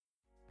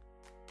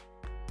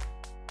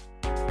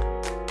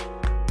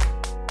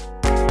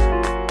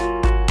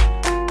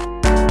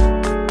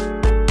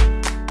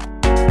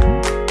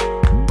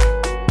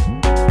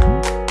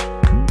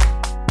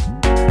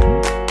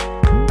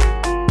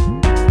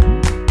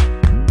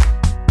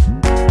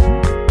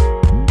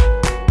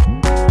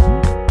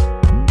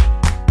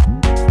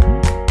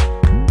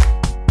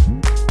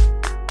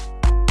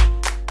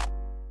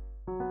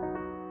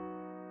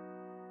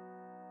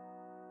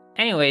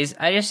anyways,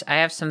 I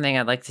have something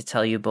I'd like to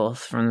tell you both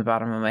from the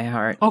bottom of my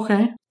heart.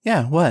 Okay.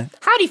 Yeah, what?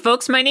 Howdy,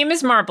 folks. My name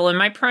is Marble, and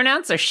my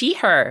pronouns are she,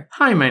 her.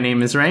 Hi, my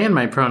name is Ray, and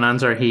my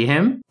pronouns are he,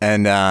 him.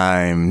 And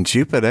I'm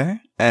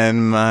Jupiter,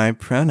 and my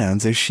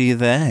pronouns are she,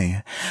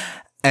 they.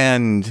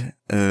 And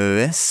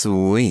this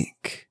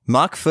week,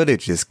 mock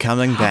footage is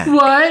coming back.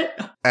 What?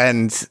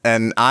 And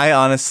I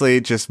honestly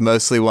just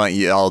mostly want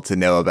you all to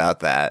know about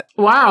that.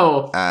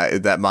 Wow.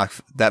 That mock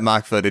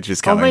footage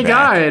is coming Oh my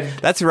back. God.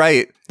 That's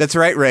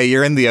right, Ray.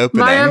 You're in the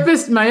opening.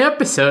 My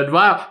episode.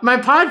 Wow. My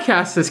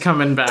podcast is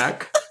coming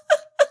back.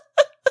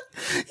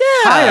 Yeah.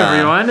 Hi,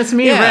 everyone. It's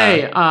me, Yeah.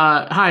 Ray.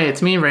 Hi,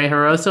 it's me, Ray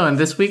Hiroso, and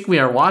this week we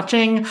are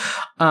watching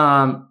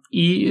a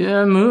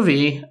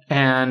movie,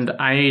 and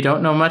I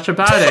don't know much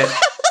about it.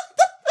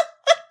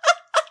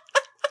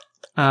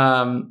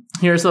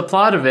 Here's the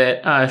plot of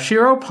it.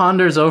 Shiro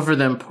ponders over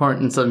the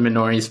importance of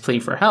Minori's plea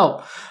for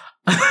help.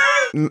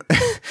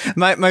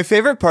 My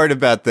favorite part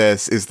about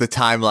this is the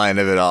timeline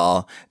of it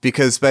all,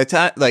 because by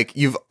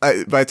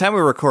the time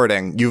we're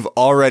recording, you've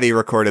already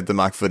recorded the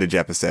mock footage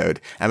episode,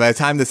 and by the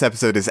time this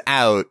episode is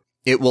out,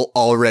 it will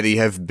already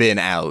have been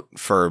out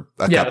for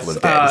a couple of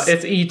days.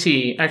 It's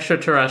E.T.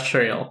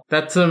 Extraterrestrial.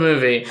 That's the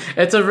movie.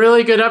 It's a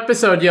really good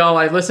episode, y'all.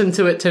 I listened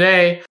to it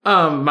today.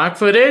 Mock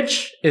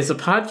Footage is a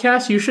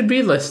podcast you should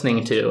be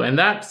listening to, and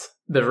that's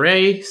the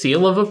Ray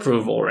seal of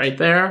approval right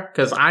there,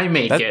 because I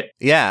make it.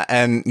 Yeah,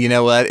 and you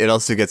know what? It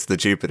also gets the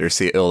Jupiter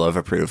seal of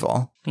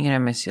approval. You can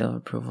have my seal of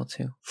approval,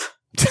 too.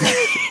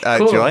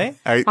 Cool. Joy?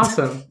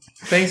 Awesome.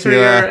 Thanks for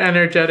your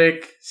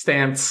energetic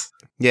stance.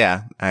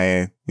 Yeah,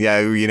 I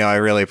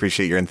really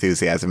appreciate your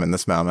enthusiasm in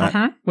this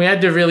moment. We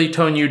had to really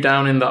tone you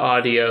down in the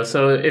audio,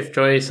 so if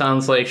Joy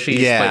sounds like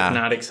she's like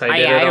not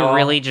excited at all. I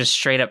really just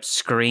straight up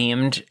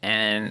screamed,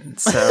 and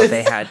so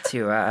they had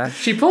to...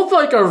 She pulled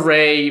like a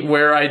Ray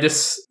where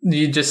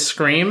you just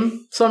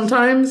scream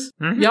sometimes.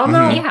 Mm-hmm. Y'all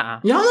know? Yeah.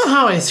 Y'all know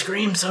how I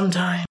scream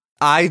sometimes.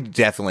 I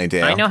definitely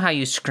do. I know how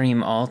you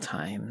scream all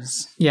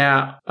times.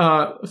 Yeah.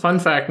 Fun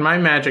fact, my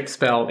magic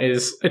spell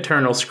is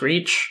Eternal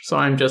Screech, so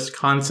I'm just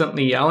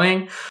constantly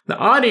yelling. The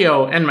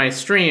audio and my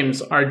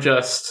streams are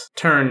just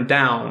turned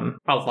down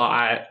a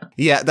lot.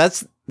 Yeah,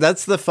 that's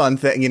the fun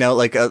thing,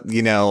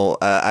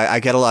 I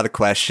get a lot of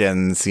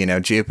questions,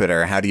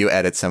 Jupiter, how do you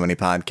edit so many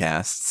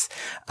podcasts?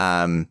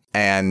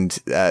 And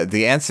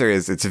the answer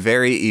is it's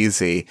very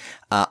easy.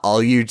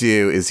 All you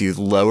do is you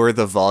lower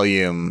the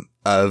volume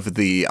of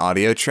the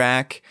audio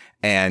track,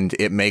 and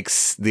it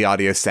makes the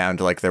audio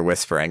sound like they're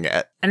whispering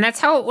it. And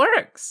that's how it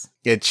works.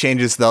 It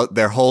changes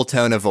their whole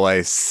tone of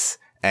voice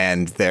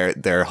and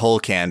their whole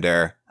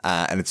candor,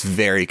 and it's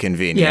very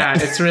convenient. Yeah,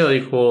 it's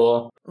really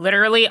cool.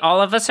 Literally,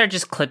 all of us are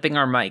just clipping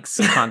our mics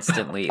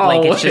constantly.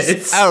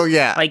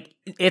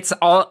 It's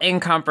all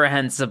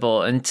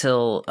incomprehensible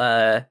until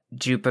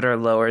Jupiter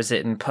lowers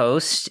it in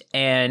post,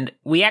 and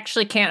we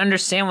actually can't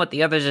understand what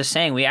the others are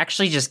saying. We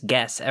actually just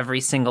guess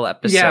every single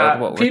episode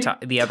what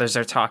the others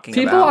are talking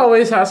about. People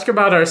always ask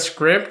about our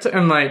script,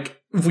 and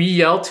we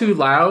yell too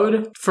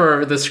loud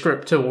for the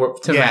script to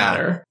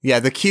matter. Yeah,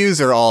 the cues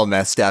are all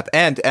messed up,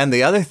 and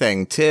the other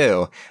thing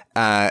too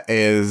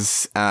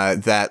is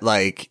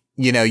that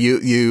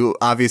you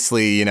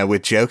obviously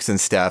with jokes and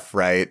stuff,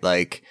 right?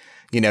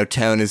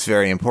 Tone is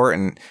very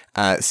important.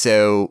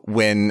 So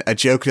when a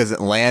joke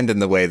doesn't land in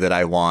the way that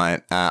I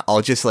want,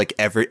 I'll just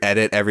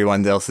edit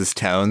everyone else's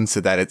tone so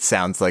that it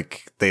sounds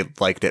like they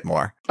liked it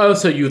more. Oh,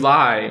 so you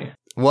lie.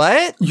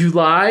 What? You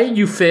lie,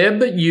 you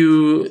fib,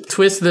 you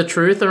twist the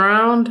truth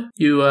around,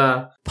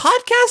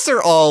 Podcasts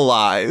are all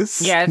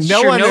lies. Yeah, it's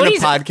no true. one in a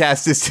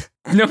podcast is...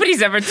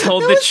 Nobody's ever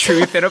told the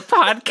truth in a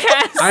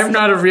podcast. I'm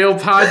not a real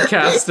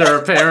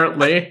podcaster,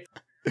 apparently.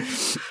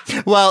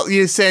 Well,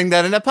 you're saying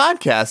that in a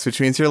podcast, which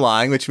means you're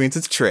lying, which means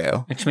it's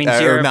true. Which means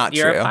you're not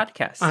true. A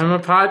podcast. I'm a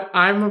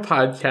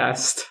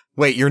podcast.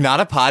 Wait, you're not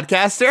a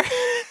podcaster?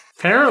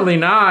 Apparently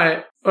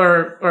not.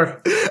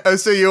 Or Oh,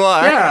 so you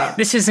are? Yeah.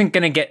 This isn't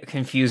going to get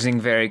confusing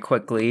very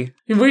quickly.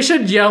 We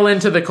should yell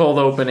into the cold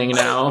opening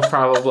now,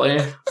 probably.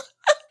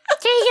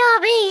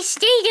 Database.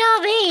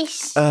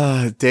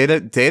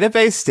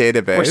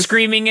 Database. We're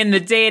screaming in the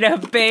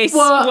database.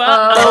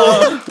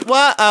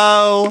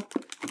 Whoa.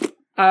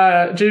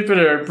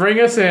 Jupiter, bring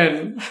us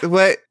in.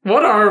 What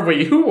are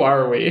we? Who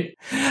are we?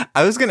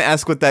 I was going to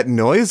ask what that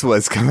noise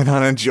was coming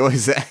on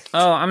Joy's end.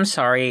 Oh, I'm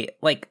sorry.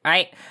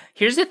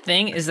 Here's the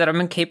thing is that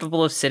I'm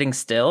incapable of sitting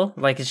still.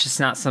 It's just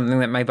not something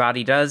that my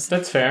body does.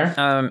 That's fair.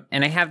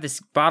 And I have this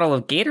bottle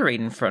of Gatorade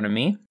in front of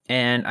me,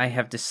 and I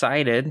have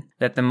decided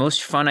that the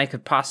most fun I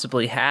could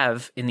possibly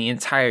have in the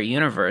entire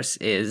universe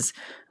is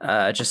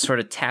just sort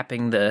of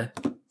tapping the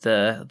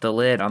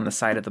lid on the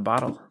side of the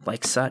bottle,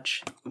 like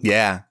such.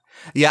 Yeah.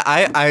 Yeah,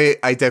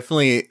 I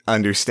definitely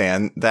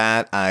understand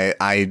that.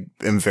 I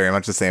am very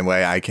much the same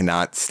way. I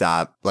cannot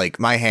stop.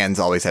 My hands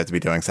always have to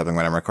be doing something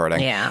when I'm recording.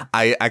 Yeah.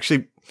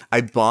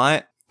 I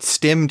bought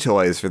stim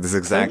toys for this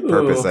exact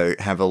purpose. I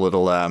have a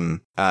little,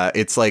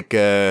 it's like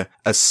a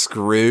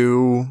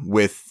screw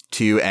with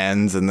two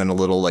ends and then a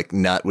little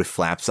nut with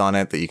flaps on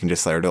it that you can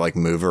just sort of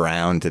move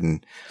around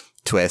and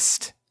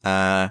twist.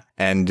 And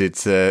and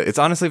it's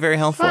honestly very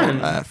helpful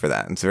for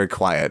that. It's very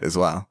quiet as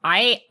well.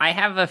 I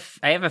have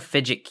a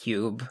fidget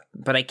cube,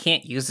 but I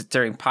can't use it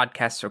during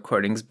podcast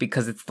recordings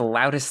because it's the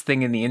loudest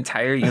thing in the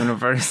entire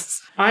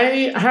universe.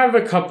 I have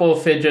a couple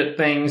fidget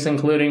things,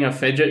 including a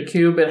fidget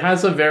cube. It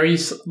has a very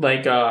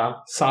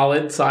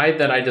solid side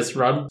that I just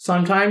rub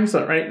sometimes.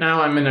 But right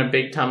now I'm in a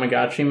big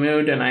Tamagotchi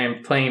mood, and I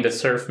am playing the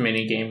surf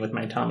mini game with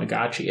my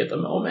Tamagotchi at the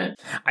moment.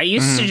 I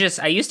used to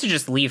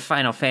just leave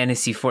Final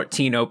Fantasy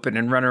 14 open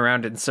and run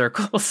around in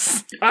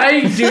circles.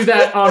 I do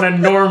that on a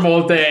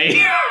normal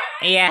day.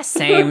 Yeah,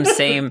 same.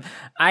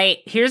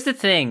 Here's the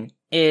thing.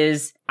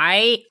 Is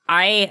I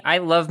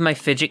love my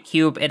fidget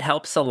cube. It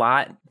helps a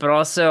lot, but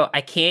also I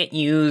can't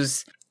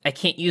use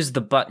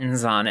the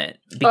buttons on it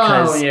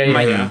because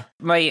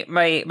my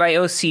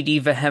OCD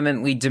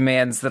vehemently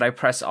demands that I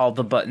press all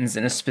the buttons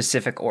in a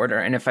specific order,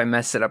 and if I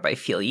mess it up, I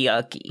feel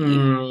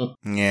yucky.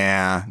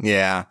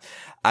 Yeah.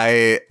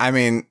 I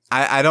mean,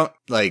 I don't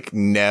like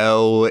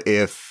know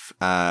if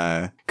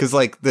because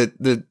like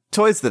the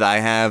toys that I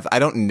have, I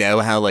don't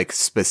know how like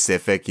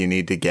specific you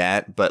need to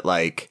get, but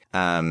like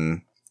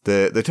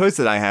the toys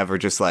that I have are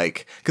just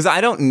like, because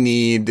I don't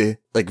need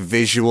like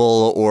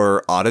visual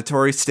or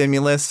auditory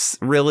stimulus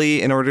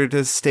really in order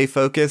to stay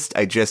focused.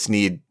 I just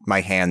need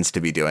my hands to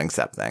be doing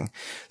something.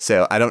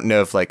 So I don't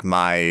know if like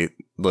my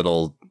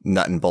little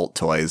nut and bolt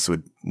toys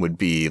would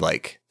be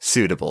like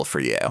suitable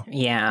for you.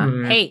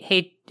 Yeah.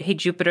 Hey,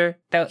 Jupiter.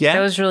 That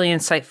was really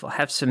insightful.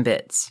 Have some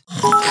bits.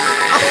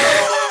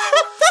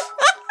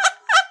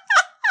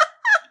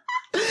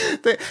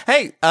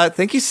 Hey,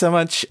 thank you so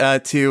much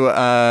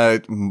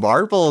to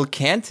Marble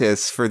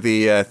Cantus for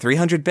the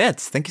 300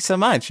 bits. Thank you so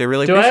much. I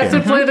really appreciate it. Do I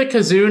have to play the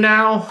kazoo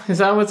now? Is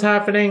that what's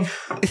happening?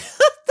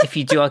 If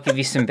you do, I'll give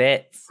you some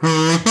bits.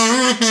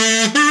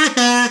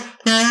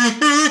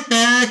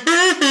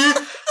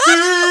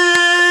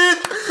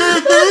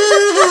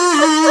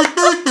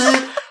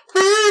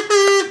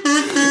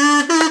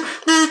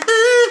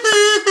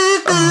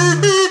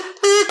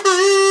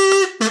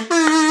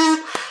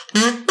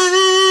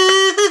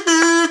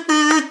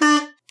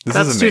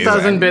 That's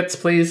 2,000 bits,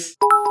 please.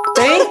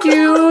 Thank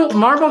you,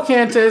 Marble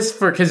Cantus,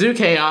 for Kazoo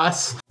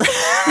Chaos.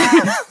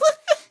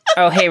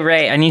 Oh, hey,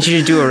 Ray, I need you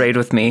to do a raid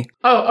with me.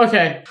 Oh,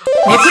 okay.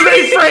 What's a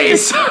raid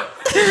phrase? No, like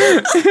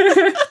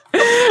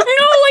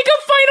a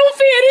Final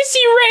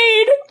Fantasy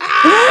raid.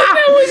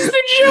 That was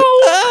the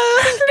joke.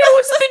 That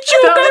was the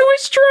joke I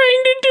was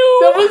trying to do.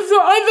 That was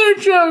the other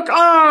joke.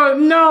 Oh,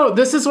 no.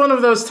 This is one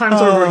of those times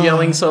where we're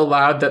yelling so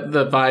loud that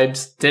the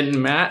vibes didn't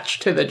match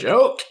to the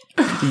joke.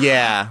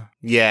 Yeah.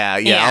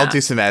 I'll do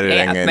some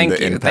editing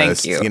in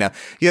post. You know,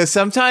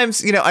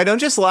 sometimes, I don't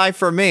just lie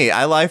for me.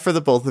 I lie for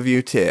the both of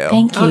you too.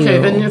 Thank you. Okay,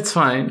 then it's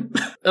fine.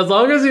 As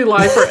long as you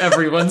lie for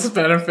everyone's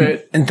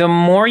benefit. The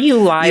more you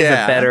lie, the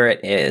better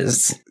it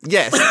is.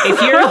 Yes.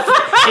 If you're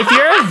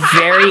a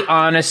very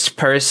honest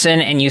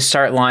person and you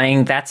start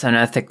lying, that's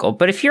unethical.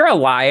 But if you're a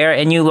liar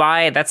and you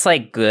lie, that's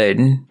like good.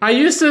 I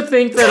used to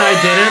think that I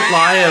didn't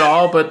lie at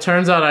all, but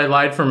turns out I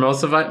lied for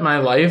most of my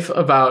life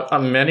about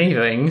many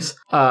things.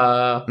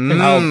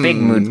 Big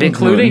mood,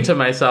 including to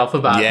myself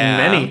about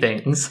many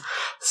things.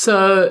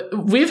 So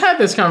we've had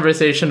this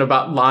conversation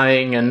about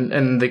lying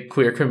and the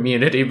queer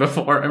community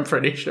before, I'm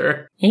pretty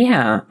sure.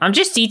 Yeah, I'm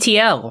just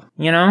DTL,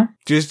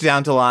 Just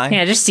down to lie?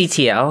 Yeah, just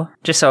DTL.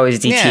 Just always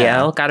DTL.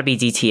 Yeah. Gotta be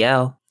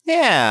DTL.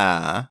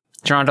 Yeah.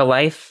 Drawn to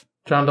life.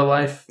 Drawn to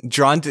life.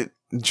 Drawn to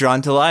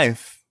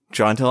life.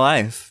 Drawn to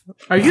life.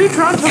 Are you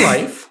drawn to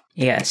life?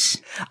 Yes.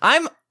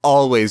 I'm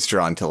always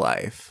drawn to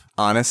life.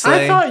 Honestly,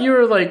 I thought you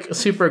were like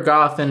super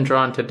goth and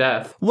drawn to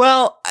death.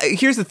 Well,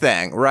 here's the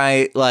thing,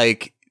 right?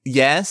 Like,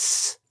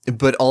 yes,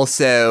 but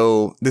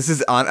also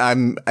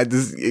I'm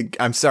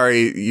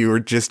sorry you were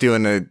just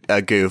doing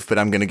a goof, but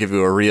I'm going to give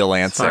you a real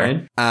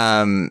answer.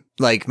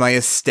 Like my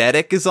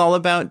aesthetic is all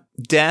about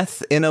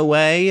death in a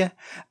way,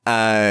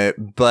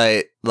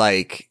 but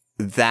like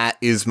that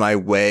is my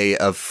way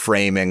of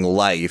framing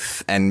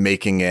life and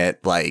making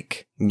it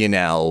like,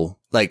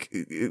 like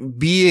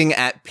being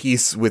at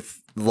peace with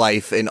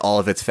life in all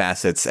of its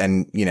facets,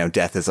 and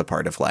death is a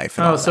part of life.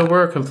 Oh, so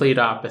we're complete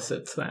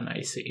opposites then.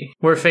 I see.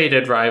 We're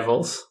fated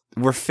rivals.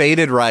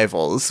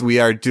 We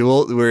are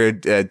we're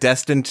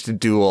destined to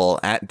duel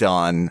at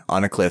dawn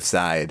on a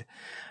cliffside.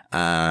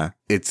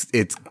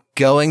 It's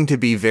going to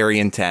be very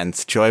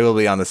intense. Joy will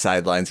be on the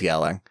sidelines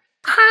yelling.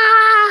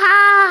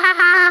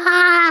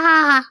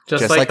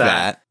 Just like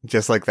that.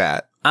 Just like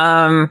that.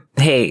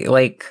 Hey,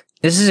 like,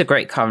 this is a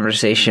great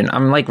conversation.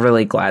 I'm like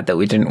really glad that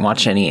we didn't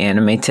watch any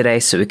anime today,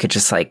 so we could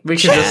just like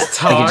just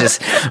talk.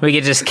 We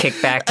could just kick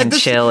back and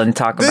chill and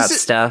talk about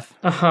stuff.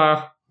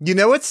 You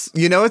know what's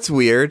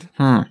weird?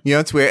 You know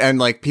what's weird? And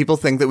like people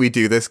think that we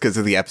do this because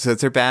the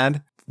episodes are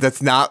bad.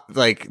 that's not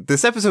like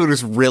this episode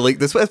was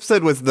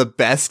the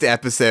best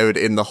episode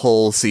in the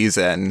whole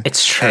season.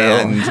 It's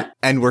true.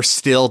 And we're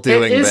still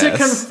doing this. It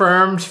is a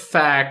confirmed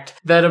fact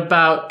that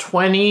about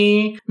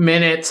 20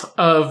 minutes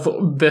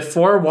of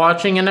before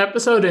watching an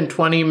episode and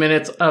 20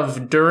 minutes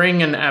of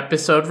during an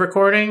episode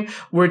recording,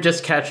 we're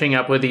just catching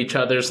up with each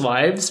other's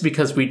lives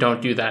because we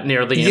don't do that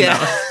nearly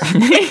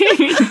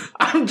enough.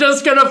 I'm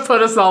just gonna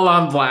put us all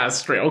on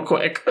blast real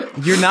quick.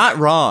 You're not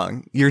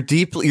wrong. You're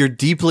deeply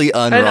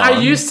unwrong. And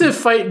I used to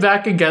fight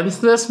back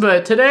against this,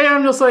 but today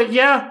I'm just like,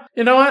 yeah,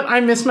 you know what? I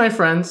miss my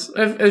friends.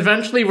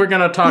 Eventually we're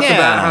gonna talk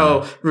about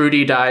how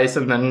Rudy dies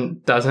and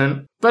then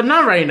doesn't, but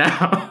not right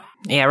now.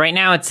 Yeah, right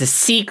now it's a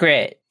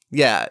secret.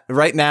 Yeah,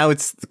 right now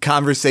it's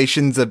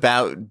conversations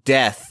about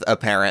death,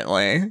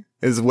 apparently,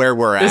 is where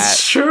we're at.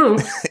 It's true.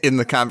 In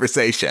the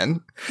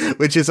conversation,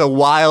 which is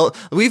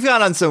we've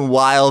gone on some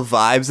wild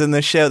vibes in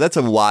this show. That's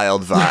a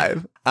wild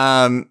vibe.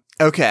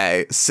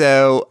 Okay,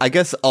 so I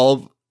guess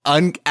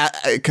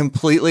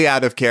completely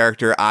out of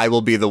character, I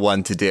will be the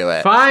one to do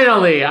it.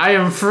 Finally, I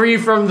am free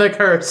from the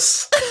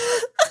curse.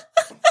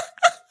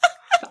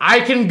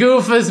 I can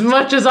goof as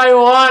much as I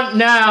want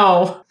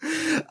now.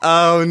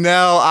 Oh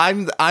no,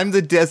 I'm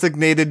the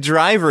designated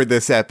driver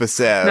this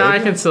episode. No, I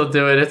can still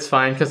do it. It's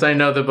fine, because I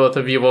know that both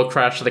of you will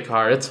crash the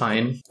car. It's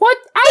fine. What?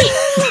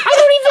 I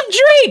don't even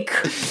drink!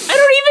 I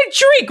don't even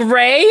drink,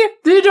 Ray!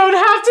 You don't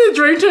have to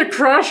drink to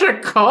crash a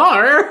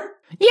car!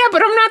 Yeah,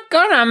 but I'm not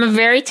gonna. I'm a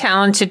very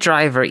talented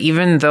driver,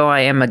 even though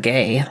I am a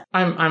gay.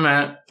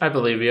 I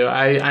believe you.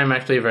 I'm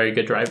actually a very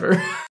good driver.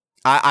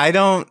 I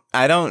don't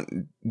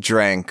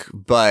drink,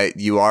 but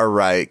you are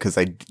right, because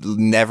I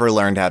never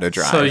learned how to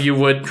drive. So you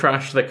would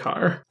crash the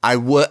car? I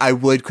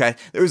would crash.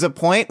 There was a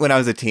point when I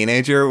was a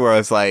teenager where I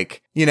was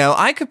like,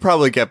 I could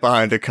probably get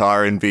behind a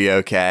car and be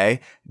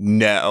okay.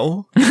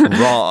 No,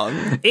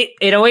 wrong.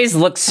 It always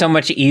looks so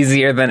much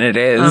easier than it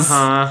is.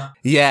 Uh-huh.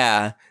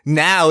 Yeah.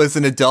 Now, as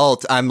an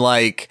adult, I'm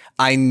like,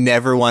 I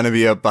never want to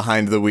be up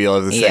behind the wheel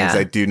of this thing.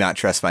 I do not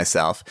trust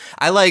myself.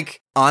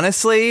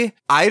 Honestly,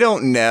 I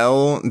don't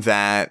know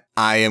that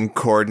I am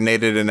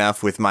coordinated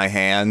enough with my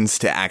hands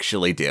to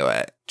actually do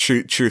it.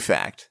 True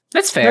fact.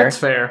 That's fair. That's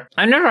fair.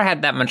 I've never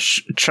had that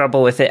much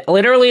trouble with it.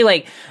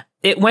 Literally,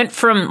 it went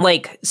from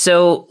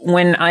so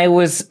when I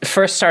was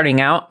first starting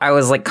out, I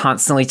was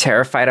constantly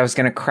terrified I was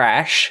going to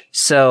crash.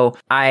 So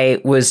I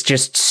was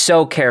just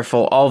so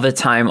careful all the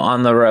time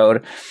on the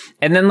road.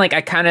 And then I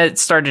kind of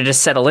started to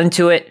settle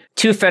into it.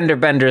 2 fender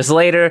benders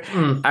later,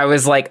 I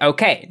was like,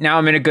 okay, now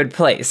I'm in a good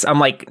place. I'm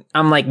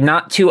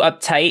not too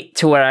uptight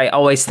to where I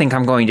always think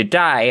I'm going to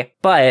die.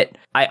 But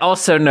I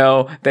also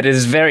know that it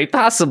is very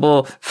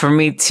possible for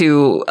me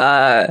to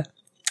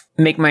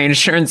make my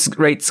insurance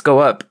rates go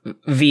up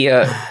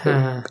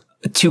via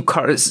 2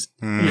 cars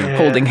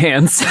holding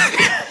hands.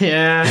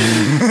 Yeah,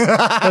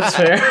 that's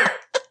fair.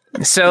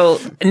 So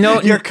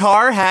no, your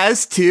car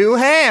has 2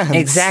 hands.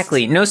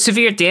 Exactly. No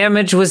severe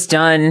damage was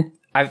done.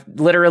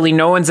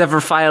 No one's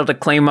ever filed a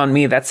claim on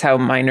me. That's how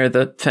minor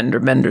the fender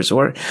benders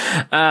were.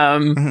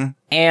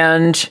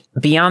 And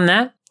beyond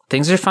that,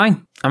 things are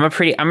fine. I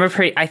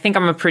think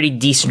I'm a pretty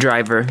decent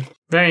driver.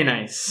 Very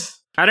nice.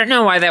 I don't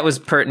know why that was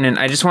pertinent.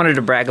 I just wanted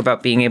to brag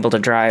about being able to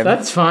drive.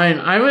 That's fine.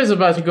 I was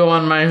about to go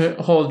on my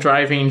whole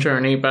driving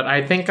journey, but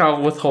I think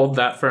I'll withhold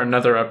that for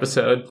another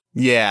episode.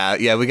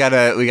 Yeah, we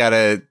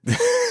gotta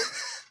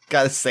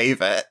gotta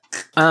save it.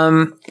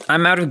 I'm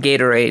out of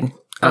Gatorade.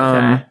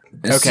 Okay.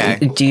 Okay.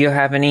 So do you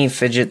have any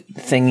fidget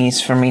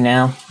thingies for me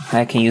now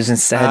I can use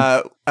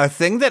instead? A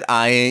thing that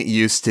I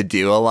used to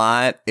do a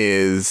lot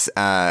is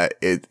I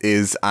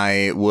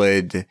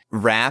would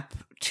wrap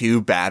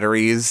 2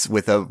 batteries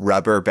with a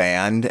rubber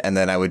band, and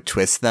then I would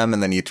twist them,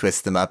 and then you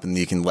twist them up, and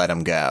you can let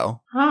them go.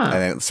 Huh.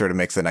 And it sort of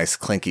makes a nice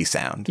clinky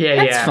sound.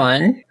 That's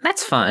fun.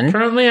 That's fun.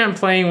 Currently, I'm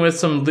playing with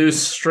some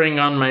loose string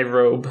on my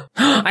robe.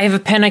 I have a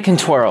pen I can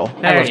twirl.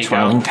 I love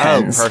twirling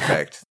pens. Oh,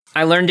 perfect.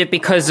 I learned it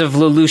because of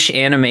Lelouch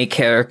anime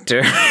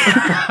character.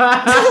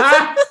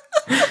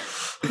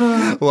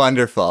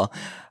 Wonderful.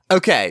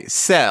 Okay,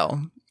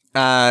 so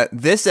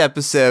this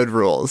episode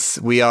rules.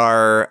 We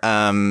are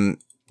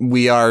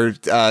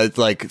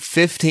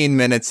 15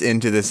 minutes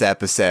into this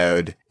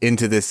episode,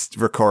 into this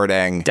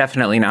recording.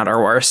 Definitely not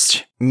our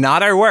worst.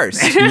 Not our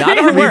worst. Not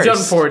our worst. We've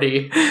done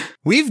 40.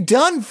 We've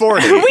done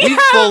 40. We've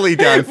fully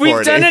done 40.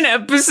 We've done an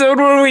episode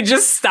where we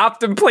just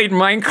stopped and played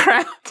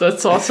Minecraft.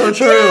 That's also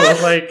true.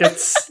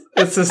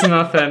 It's just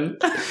nothing.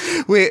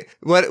 Wait,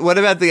 what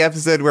about the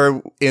episode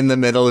where in the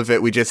middle of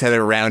it we just had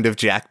a round of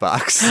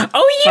Jackbox?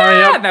 Oh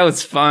yeah, that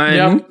was fun.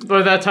 Yep.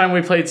 By that time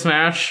we played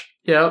Smash.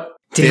 Yep.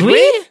 Did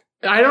we?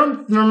 I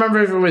don't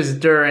remember if it was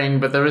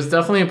during, but there was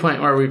definitely a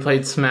point where we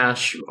played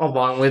Smash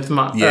along with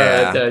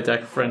the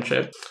Deck of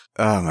Friendship.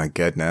 Oh my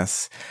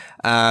goodness.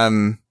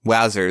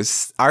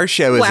 Wowzers. Our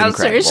show is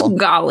incredible.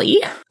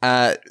 Golly.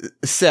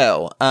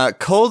 So,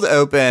 cold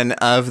open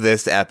of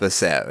this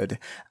episode.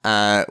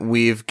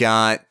 We've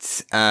got,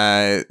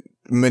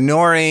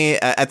 Minori,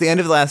 at the end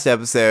of the last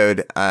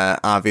episode,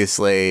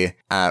 obviously,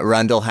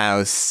 Rundle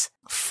House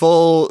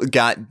full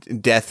got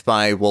death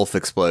by wolf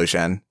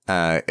explosion,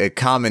 a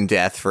common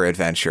death for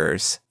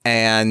adventurers.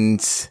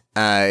 And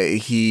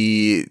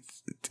he's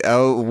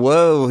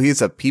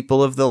a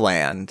people of the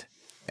land.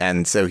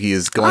 And so he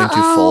is going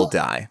to full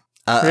die.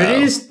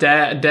 Rudy's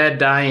dead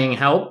dying.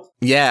 Help.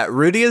 Yeah,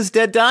 Rudy is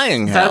dead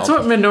dying. That's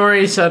what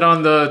Minori said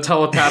on the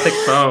telepathic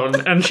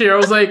phone. And Shiro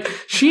was like,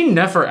 she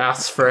never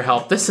asks for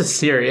help. This is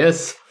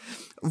serious.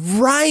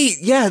 Right.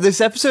 Yeah,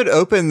 this episode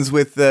opens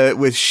with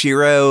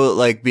Shiro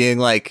like being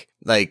like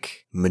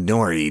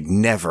Minori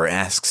never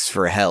asks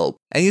for help.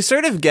 And you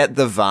sort of get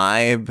the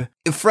vibe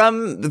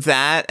from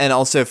that, and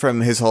also from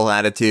his whole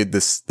attitude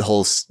this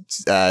whole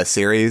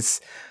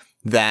series,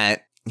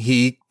 that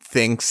he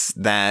thinks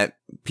that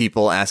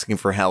people asking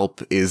for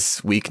help is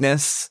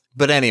weakness.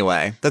 But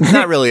anyway, that's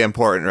not really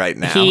important right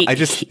now. I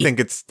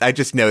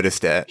just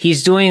noticed it.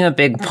 He's doing a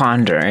big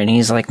ponder, and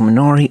he's like,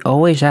 Minori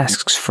always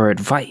asks for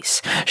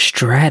advice,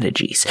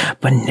 strategies,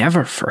 but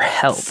never for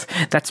help.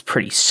 That's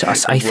pretty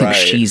sus. I think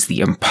she's the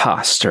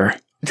imposter.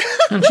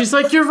 And she's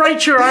like, you're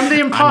right, Shiro, I'm the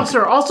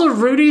imposter. Also,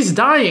 Rudy's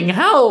dying.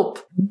 Help.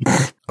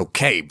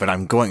 Okay, but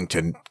I'm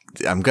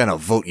gonna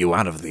vote you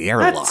out of the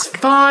airlock. That's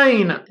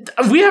fine.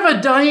 We have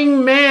a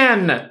dying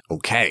man.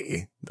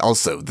 Okay.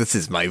 Also, this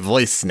is my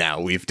voice now,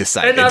 we've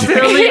decided. And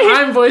apparently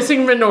I'm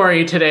voicing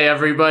Minori today,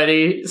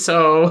 everybody,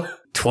 so...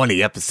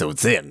 20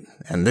 episodes in,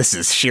 and this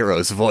is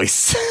Shiro's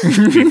voice.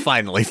 We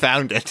finally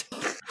found it.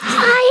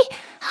 Hi,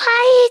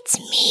 it's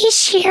me,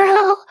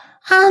 Shiro.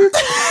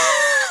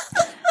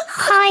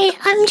 Hi,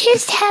 I'm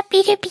just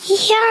happy to be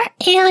here,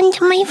 and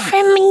my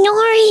friend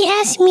Minori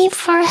asked me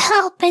for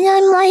help, and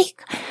I'm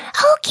like,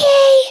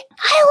 okay,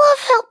 I love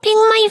helping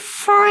my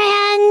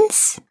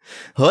friends.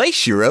 Hi,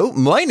 Shiro.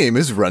 My name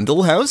is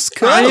Rundle House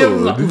Code. I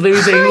am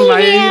losing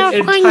my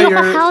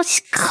entire House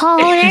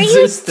Code.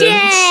 existence.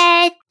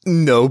 Are you dead?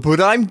 No, but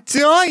I'm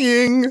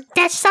dying.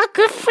 That's not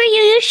good for you.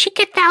 You should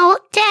get that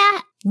looked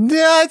at.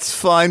 That's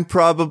fine,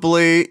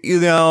 probably. You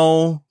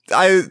know,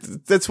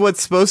 that's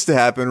what's supposed to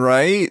happen,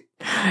 right?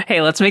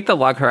 Hey, let's make the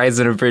Log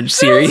Horizon Abridged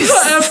series.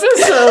 That's the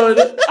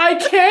episode. I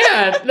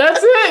can't.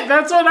 That's it.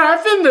 That's what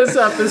happened this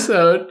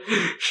episode.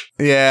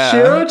 Yeah.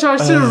 Shiro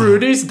talks to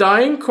Rudy's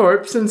dying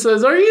corpse and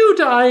says, are you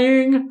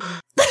dying?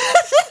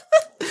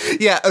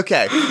 Yeah,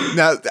 okay.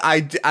 Now,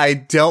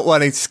 I don't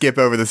want to skip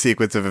over the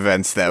sequence of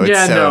events, though.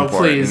 It's so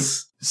important.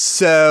 Please.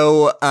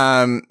 So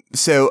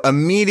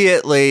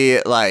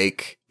immediately,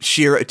 like,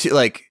 Shiro,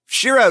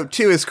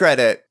 to his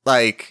credit,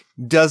 like,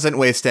 doesn't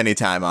waste any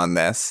time on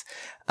this.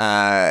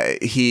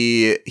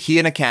 He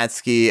and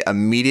Akatsuki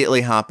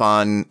immediately hop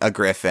on a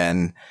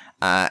griffin,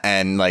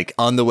 and like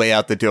on the way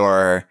out the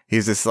door,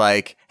 he's just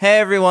like, hey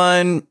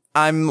everyone,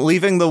 I'm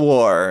leaving the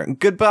war.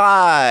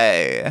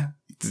 Goodbye.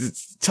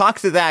 Talk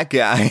to that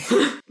guy.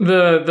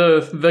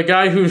 The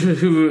guy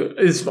who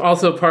is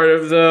also part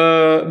of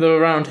the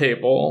round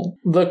table.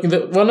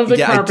 One of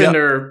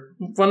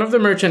the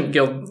merchant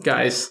guild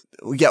guys.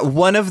 Yeah,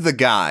 one of the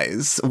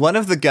guys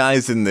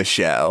in the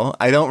show.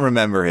 I don't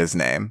remember his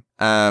name.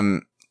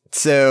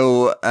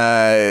 So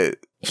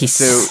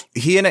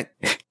he and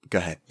go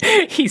ahead.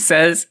 He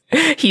says,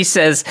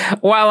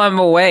 while I'm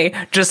away,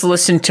 just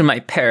listen to my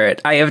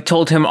parrot. I have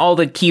told him all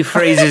the key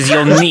phrases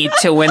you'll need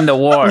to win the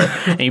war.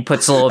 And he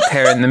puts a little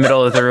parrot in the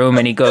middle of the room,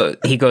 and he goes,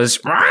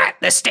 Rah!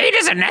 The state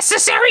is a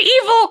necessary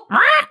evil.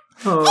 Rah!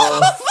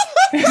 Oh.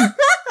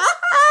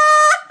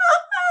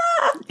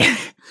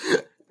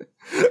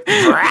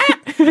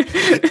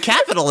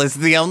 Capital is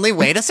the only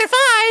way to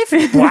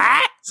survive.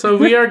 What? So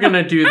we are going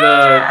to do the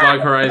Log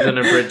Horizon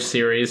Abridged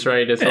series,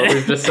 right? Is what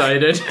we've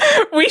decided.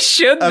 We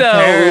should,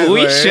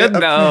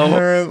 though.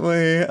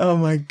 Apparently. Oh,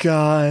 my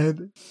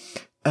God.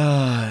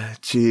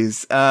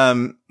 Jeez.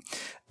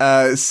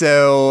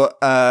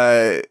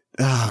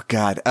 Oh,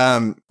 God.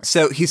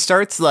 So he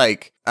starts,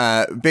 like,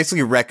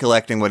 basically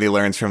recollecting what he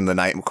learns from the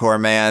Night Corps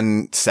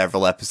Man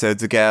several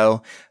episodes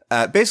ago.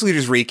 Basically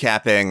just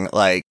recapping,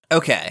 like,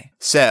 okay,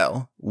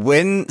 so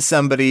when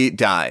somebody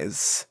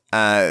dies,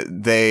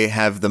 they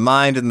have the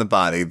mind and the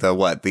body,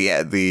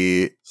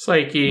 the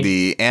psyche,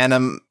 the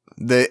anima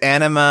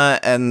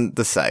and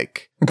the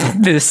psyche.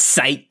 The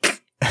psyche.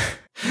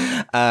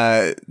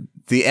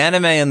 The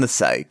anime and the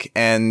psyche,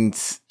 and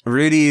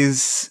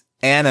Rudy's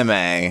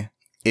anime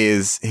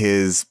is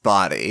his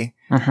body.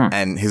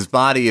 And his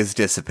body is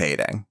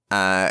dissipating.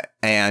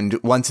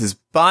 And once his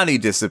body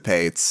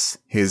dissipates,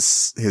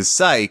 his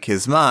psyche,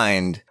 his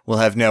mind, will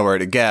have nowhere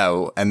to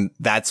go, and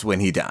that's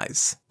when he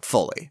dies.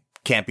 Fully.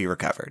 Can't be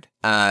recovered.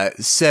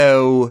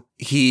 So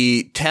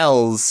he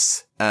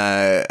tells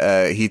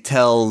Minori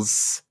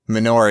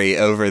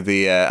over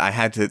the,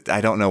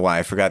 I don't know why,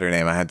 I forgot her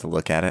name, I had to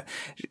look at it.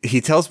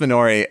 He tells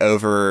Minori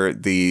over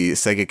the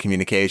psychic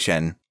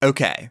communication,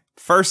 okay,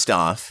 first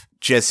off,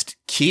 just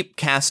keep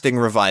casting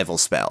revival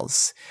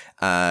spells.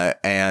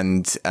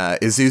 And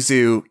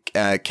Isuzu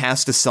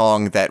cast a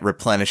song that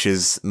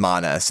replenishes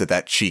mana so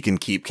that she can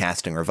keep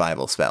casting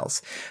revival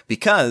spells.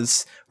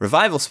 Because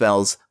revival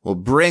spells will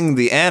bring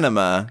the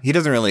anima, he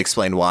doesn't really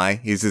explain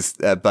why, he's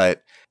just,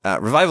 but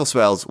revival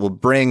spells will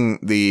bring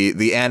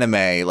the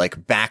anime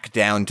like back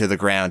down to the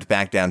ground,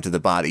 back down to the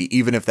body,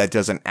 even if that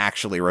doesn't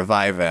actually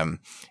revive him.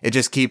 It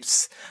just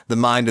keeps the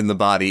mind and the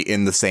body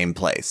in the same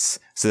place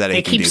so that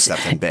it can do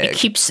something big.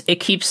 It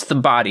keeps the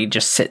body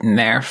just sitting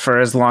there for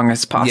as long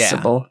as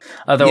possible. Yeah.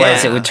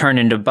 Otherwise, it would turn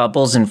into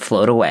bubbles and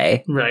float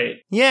away. Right.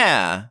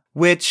 Yeah,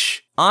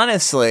 which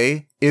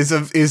honestly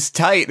is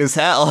tight as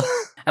hell.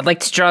 I'd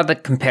like to draw the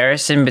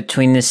comparison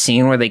between the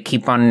scene where they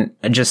keep on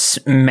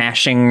just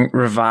mashing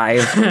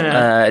revive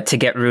to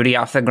get Rudy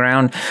off the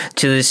ground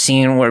to the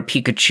scene where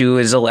Pikachu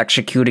is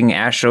electrocuting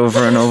Ash over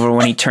and over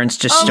when he turns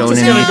to stone and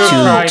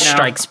Mewtwo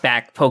strikes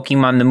back.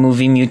 Pokemon the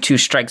movie, Mewtwo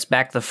Strikes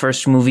Back, the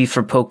first movie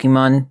for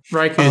Pokemon.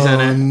 Raiku's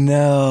in it. Oh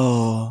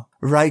no.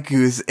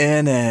 Raiku's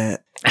in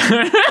it.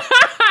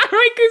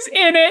 Raiku's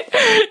in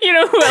it. You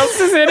know who else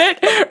is in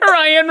it?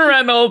 Ryan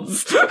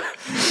Reynolds.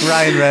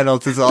 Ryan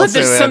Reynolds is also in it. But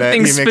there's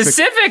something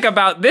specific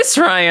about this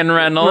Ryan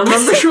Reynolds.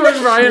 Remember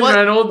when Ryan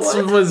Reynolds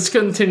was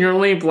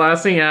continually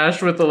blasting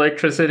Ash with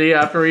electricity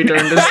after he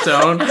turned to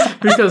stone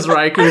because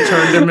Raikou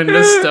turned him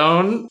into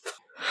stone?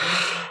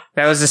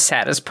 That was the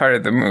saddest part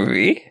of the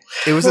movie.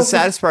 It was the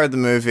saddest part of the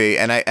movie,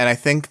 and I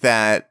think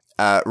that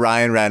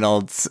Ryan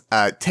Reynolds'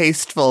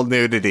 tasteful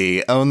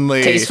nudity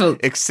only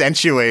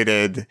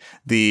accentuated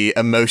the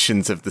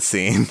emotions of the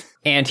scene.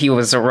 And he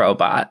was a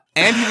robot.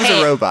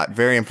 A robot.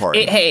 Very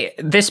important. Hey,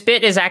 this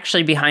bit is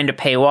actually behind a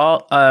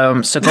paywall,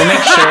 so go make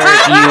sure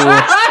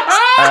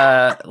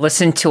you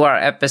listen to our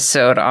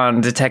episode on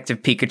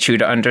Detective Pikachu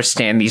to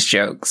understand these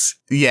jokes.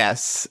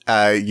 Yes,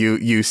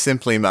 you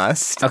simply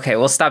must. Okay,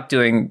 we'll stop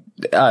doing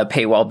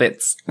paywall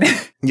bits.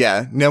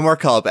 Yeah, no more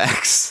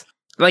callbacks.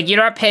 Like, you're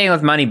not paying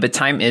with money, but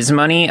time is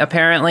money,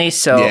 apparently, or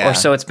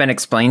so it's been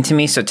explained to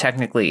me, so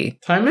technically...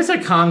 Time is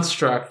a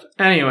construct.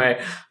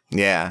 Anyway.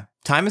 Yeah.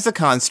 Time is a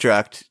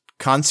construct.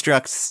 Time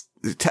is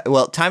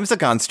a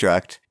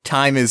construct.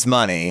 Time is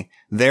money.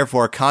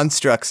 Therefore,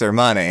 constructs are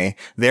money.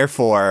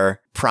 Therefore,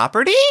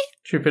 property?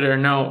 Jupiter,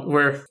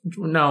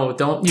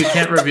 you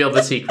can't reveal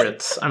the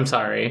secrets. I'm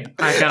sorry.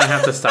 I kind of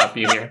have to stop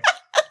you here.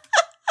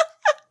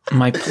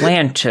 My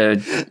plan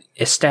to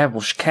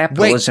establish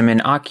capitalism in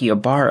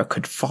Akihabara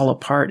could fall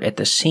apart at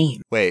the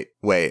seam. Wait.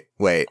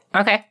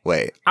 Okay.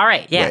 Wait. All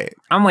right, yeah. Wait.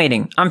 I'm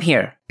waiting. I'm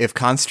here. If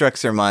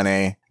constructs are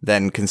money,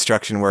 then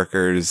construction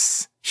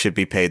workers should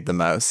be paid the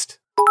most.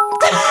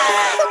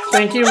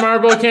 Thank you,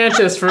 Marble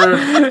Cantus, for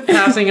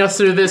passing us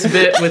through this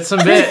bit with some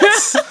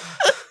bits.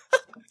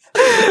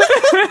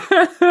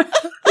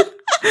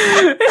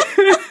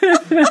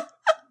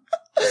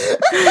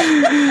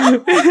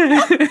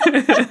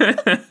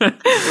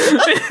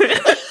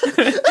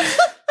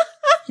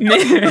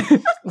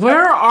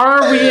 Where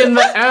are we in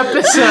the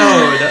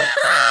episode?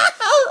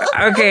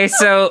 Okay,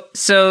 so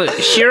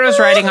Shiro's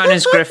riding on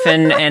his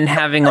griffin and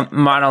having a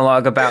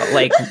monologue about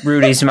like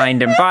Rudy's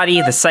mind and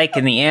body, the psyche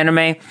in the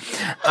anime,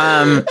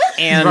 and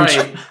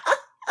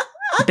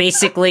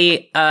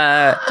basically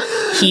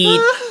he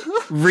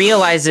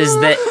realizes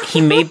that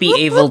he may be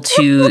able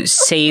to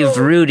save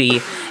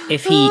Rudy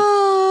if he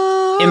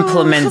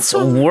implements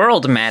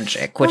world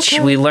magic, which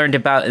we learned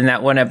about in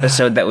that one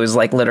episode that was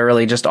like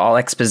literally just all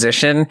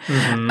exposition.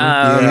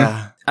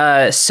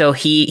 So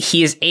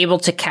he is able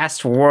to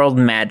cast world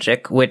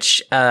magic,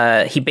 which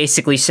he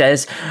basically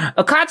says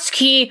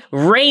Akatsuki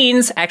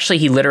reigns. Actually,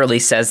 he literally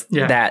says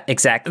that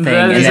exact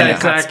thing.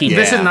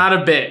 This is not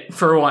a bit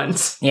for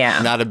once.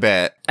 Yeah, not a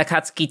bit.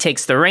 Akatsuki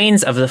takes the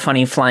reins of the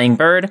funny flying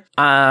bird.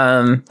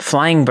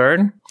 Flying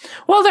bird.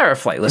 Well, there are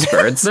flightless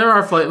birds. There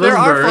are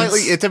flightless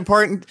birds.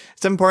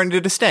 It's important to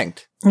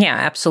distinct. Yeah,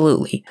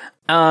 absolutely.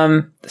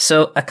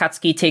 So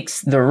Akatsuki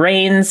takes the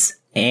reins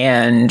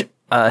and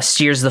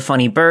steers the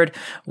funny bird,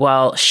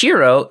 while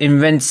Shiro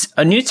invents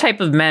a new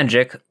type of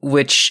magic,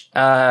 which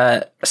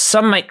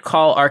some might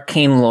call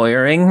arcane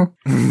lawyering,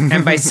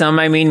 and by some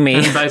I mean me.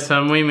 And by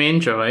some we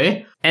mean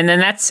Joy. And then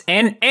that's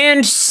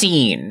and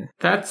scene.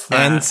 That's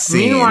that. And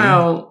scene.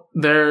 Meanwhile,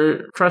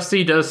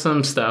 Krusty does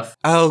some stuff.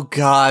 Oh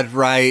God,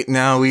 right.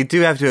 No, we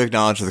do have to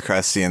acknowledge the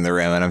Krusty in the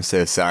room, and I'm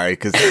so sorry,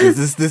 because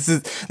this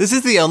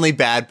is the only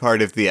bad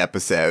part of the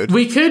episode.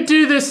 We could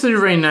do this through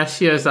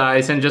Rainesia's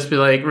eyes and just be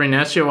like,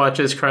 Rainesia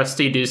watches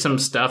Krusty do some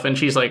stuff, and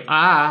she's like,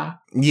 ah.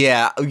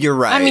 Yeah, you're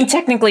right. I mean,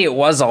 technically it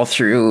was all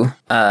through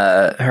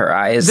her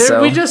eyes.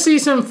 We just see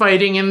some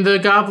fighting in the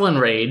Goblin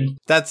Raid.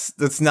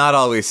 That's not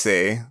all we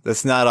see.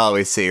 That's not all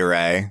we see,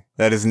 Ray.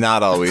 That is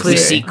not all we see. We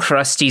see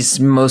Krusty's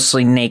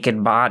mostly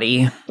naked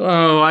body.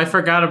 Oh, I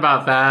forgot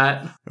about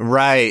that.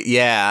 Right,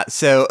 yeah.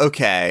 So,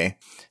 okay.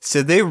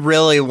 So they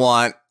really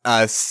want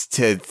us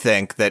to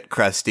think that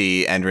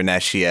Krusty and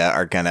Rainesia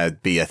are gonna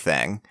be a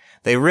thing.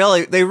 They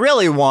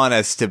really want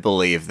us to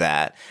believe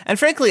that. And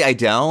frankly, I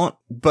don't,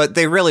 but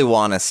they really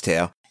want us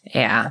to.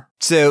 Yeah.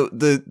 So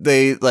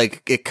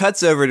it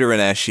cuts over to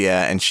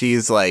Rainesia, and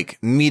she's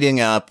like meeting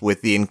up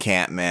with the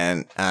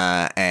encampment,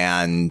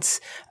 and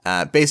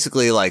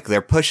basically like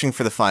they're pushing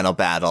for the final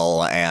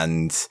battle,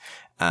 and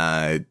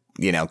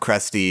you know,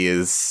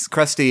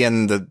 Krusty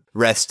and the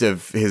rest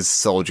of his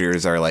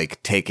soldiers are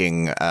like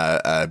taking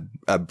a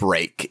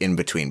break in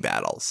between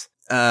battles.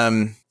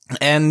 Krusty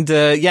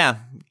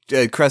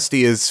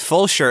is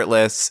full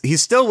shirtless.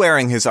 He's still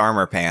wearing his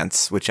armor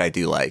pants, which I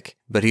do like,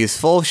 but he's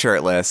full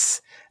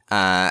shirtless,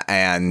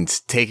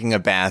 and taking a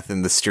bath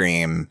in the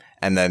stream.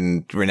 And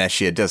then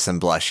Renetia does some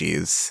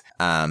blushies.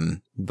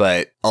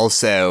 But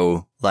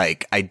also,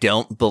 like, I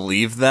don't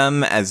believe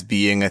them as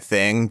being a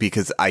thing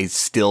because I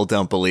still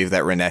don't believe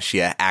that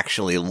Renetia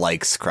actually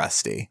likes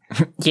Krusty.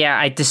 Yeah,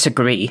 I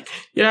disagree.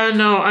 Yeah,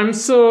 no, I'm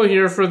still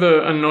here for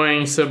the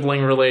annoying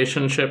sibling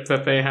relationship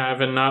that they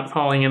have and not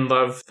falling in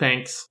love.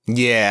 Thanks.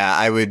 Yeah,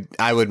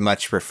 I would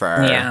much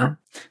prefer. Yeah.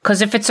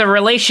 Because if it's a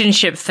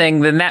relationship thing,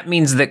 then that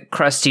means that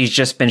Krusty's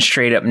just been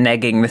straight up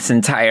negging this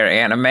entire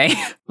anime.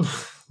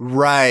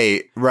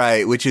 Right,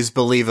 which is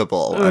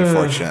believable,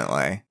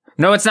 unfortunately.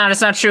 No, it's not. It's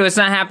not true. It's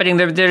not happening.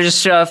 They're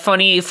just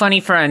funny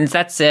friends.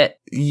 That's it.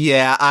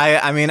 Yeah,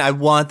 I mean, I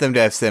want them to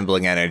have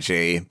sibling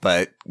energy,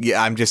 but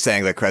yeah, I'm just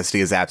saying that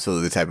Krusty is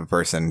absolutely the type of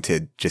person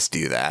to just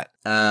do that.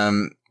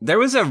 There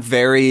was a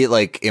very,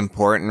 like,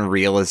 important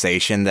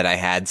realization that I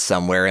had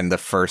somewhere in the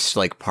first,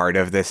 like, part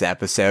of this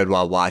episode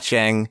while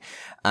watching.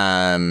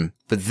 But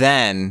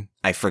then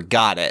I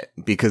forgot it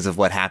because of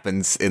what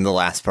happens in the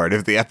last part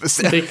of the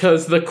episode.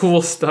 Because the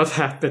cool stuff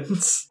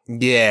happens.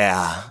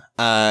 Yeah.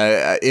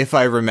 If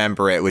I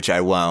remember it, which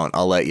I won't,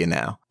 I'll let you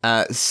know.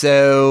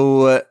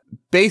 So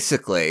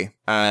basically,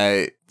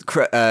 we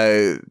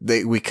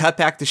cut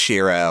back to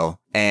Shiro,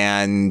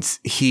 and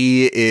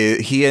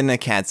he and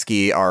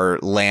Akatsuki are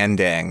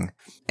landing,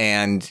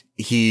 and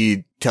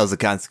he tells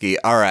Akatsuki,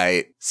 all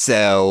right,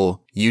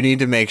 so you need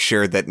to make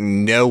sure that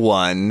no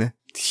one,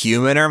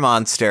 human or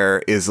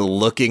monster, is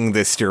looking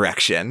this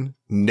direction.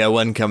 No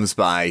one comes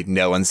by.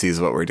 No one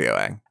sees what we're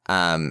doing.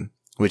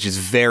 Which is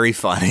very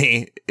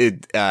funny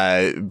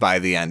by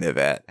the end of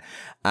it.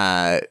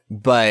 But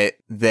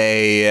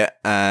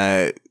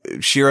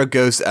Shiro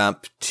goes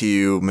up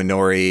to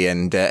Minori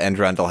and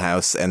Rundle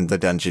House and the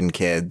Dungeon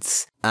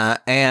Kids.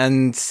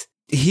 And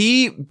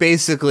he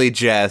basically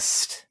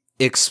just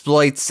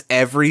exploits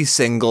every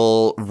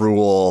single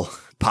rule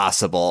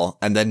possible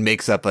and then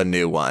makes up a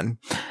new one.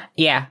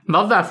 Yeah.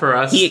 Love that for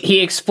us.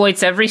 He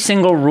exploits every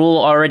single rule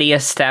already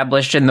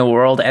established in the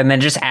world and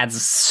then just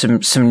adds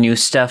some new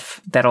stuff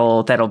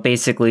that'll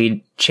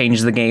basically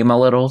change the game a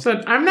little.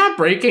 Said, I'm not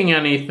breaking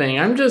anything.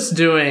 I'm just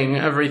doing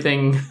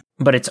everything.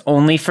 But it's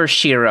only for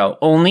Shiro.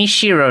 Only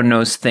Shiro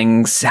knows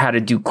how to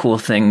do cool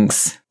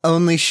things.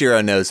 Only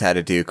Shiro knows how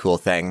to do cool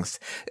things.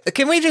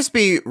 Can we just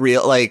be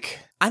real? Like,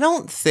 I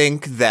don't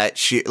think that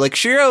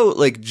Shiro,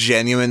 like,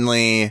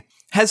 genuinely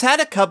has had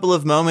a couple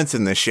of moments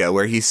in this show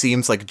where he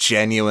seems like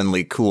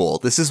genuinely cool.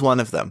 This is one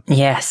of them.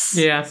 Yes.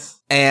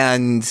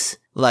 And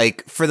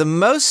like, for the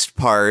most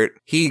part,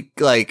 he,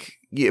 like,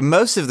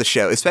 most of the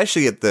show,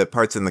 especially at the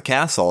parts in the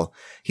castle,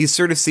 he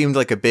sort of seemed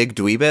like a big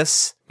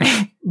dweebus.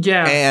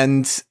 Yeah.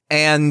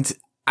 And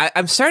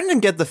I'm starting to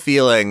get the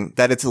feeling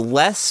that it's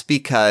less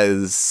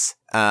because,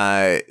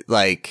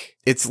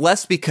 it's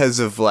less because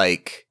of,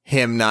 like,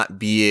 him not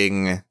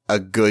being a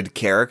good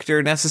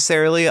character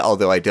necessarily,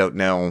 although I don't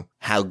know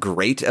how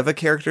great of a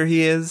character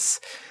he is,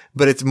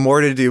 but it's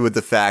more to do with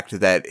the fact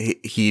that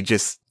he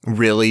just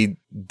really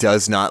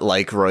does not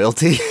like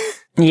royalty.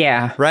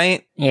 Yeah.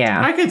 Right?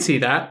 Yeah. I could see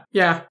that.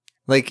 Yeah.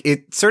 Like,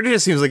 it sort of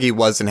just seems like he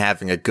wasn't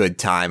having a good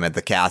time at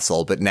the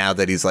castle, but now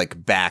that he's,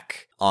 like,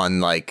 back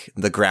on, like,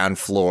 the ground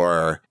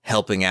floor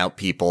helping out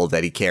people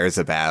that he cares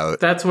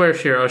about. That's where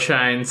Shiro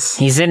shines.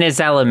 He's in his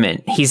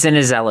element.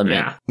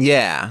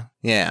 Yeah.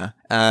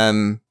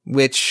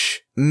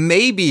 Which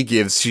maybe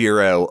gives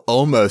Shiro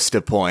almost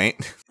a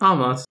point.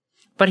 Almost.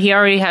 But he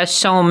already has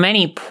so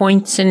many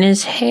points in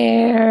his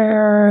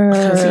hair.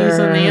 Because he's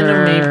an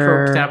anime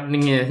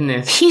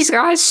protagonist. He's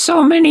got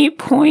so many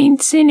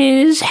points in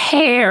his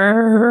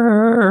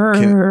hair.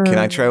 Can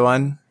I try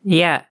one?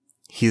 Yeah.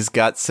 He's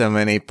got so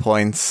many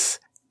points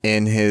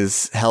in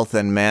his health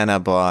and mana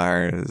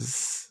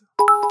bars.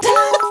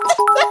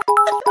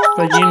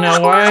 But you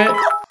know what?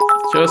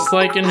 Just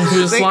like in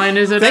Whose Line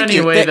Is It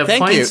Anyway, the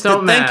points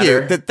don't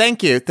matter.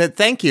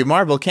 Thank you,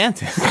 Marble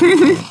Canton.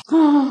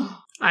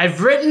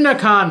 I've written a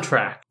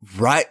contract.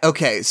 Right.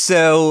 Okay.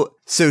 So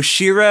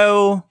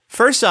Shiro,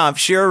 first off,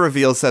 Shiro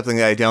reveals something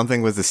that I don't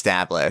think was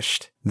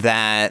established,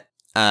 that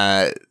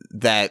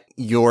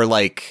your,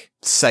 like,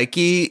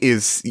 psyche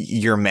is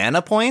your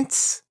mana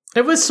points.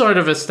 It was sort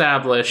of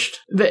established.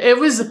 That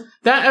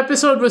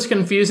episode was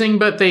confusing,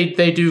 but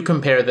they do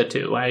compare the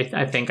two.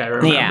 I think I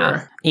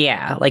remember.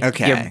 Yeah. Like,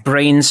 your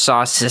brain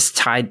sauce is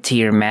tied to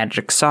your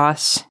magic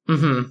sauce.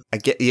 Mm-hmm.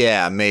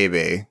 Yeah,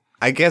 maybe.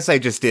 I guess I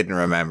just didn't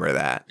remember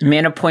that.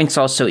 Mana points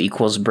also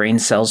equals brain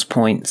cells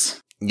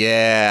points.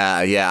 Yeah,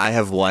 I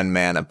have 1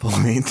 mana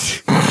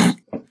point.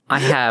 I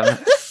have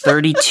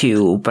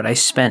 32, but I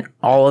spent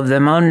all of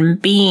them on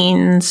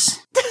beans.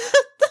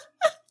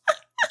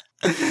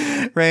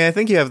 Ray, I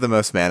think you have the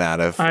most mana out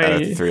of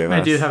the three of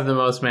us. I do have the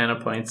most mana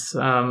points.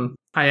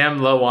 I am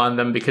low on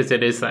them because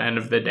it is the end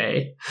of the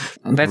day.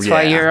 That's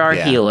why you're our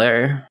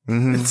healer.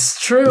 Mm-hmm. It's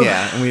true.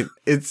 Yeah, I mean,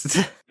 it's...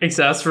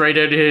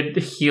 Exasperated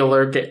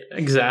healer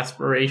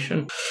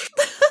exasperation.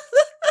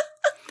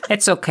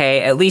 It's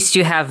okay. At least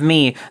you have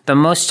me, the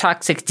most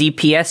toxic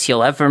DPS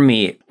you'll ever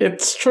meet.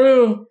 It's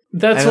true.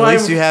 That's and why at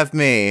least you have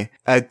me,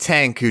 a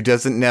tank who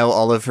doesn't know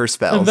all of her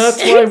spells.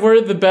 That's why we're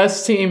the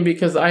best team,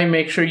 because I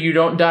make sure you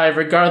don't die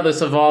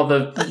regardless of all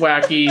the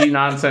wacky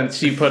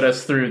nonsense you put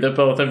us through, the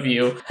both of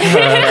you.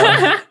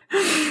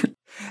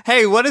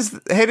 Hey, what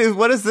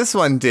does this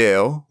one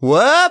do?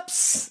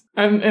 Whoops!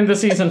 And in the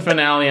season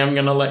finale, I'm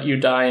going to let you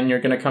die and you're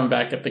going to come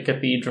back at the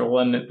cathedral,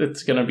 and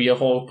it's going to be a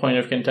whole point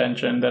of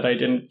contention that I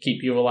didn't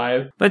keep you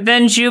alive. But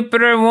then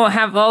Jupiter won't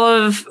have all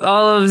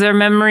of their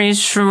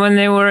memories from when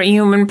they were a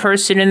human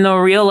person in the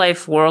real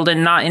life world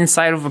and not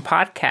inside of a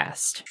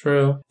podcast.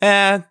 True.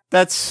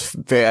 That's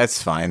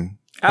fine.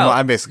 Oh. Well,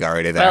 I'm basically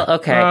already there. Well,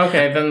 okay.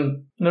 Okay,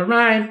 then never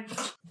mind.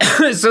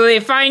 So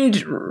they find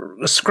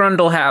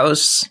Scrundle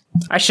House.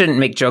 I shouldn't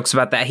make jokes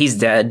about that. He's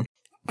dead.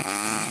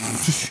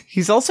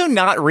 He's also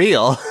not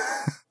real.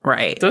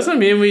 Right. Doesn't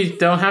mean we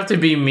don't have to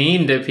be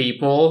mean to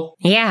people.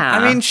 Yeah.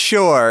 I mean,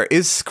 sure.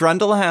 Is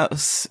Scrundle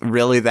House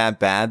really that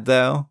bad,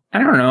 though? I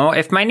don't know.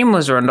 If my name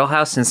was Rundle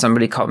House and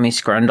somebody called me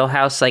Scrundle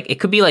House, like, it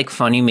could be, like,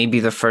 funny maybe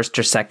the first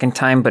or second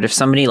time, but if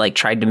somebody, like,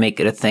 tried to make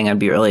it a thing, I'd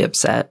be really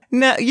upset.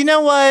 No, you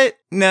know what?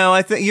 No,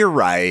 I think you're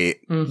right.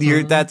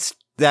 Mm-hmm.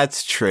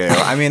 That's true.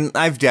 I mean,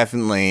 I've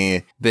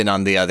definitely been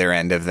on the other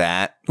end of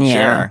that. Yeah.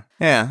 Sure.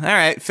 Yeah. All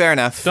right. Fair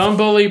enough. Don't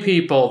bully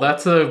people.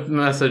 That's the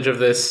message of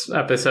this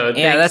episode.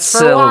 Yeah, Thanks that's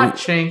for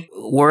watching.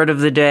 Word of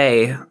the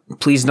day.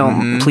 Please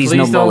don't. Please Please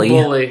no bully.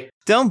 don't bully.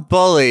 Don't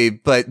bully,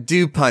 but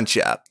do punch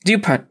up. Do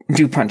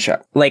punch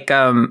up. Like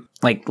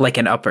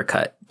an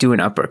uppercut. Do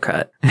an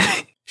uppercut.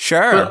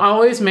 Sure. But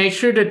always make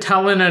sure to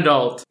tell an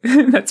adult.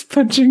 That's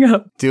punching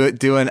up.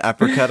 Do an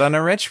uppercut on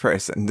a rich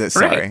person.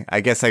 Sorry. Right.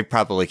 I guess I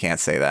probably can't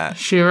say that.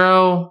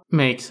 Shiro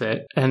makes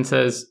it and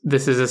says,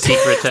 "This is a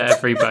secret to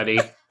everybody."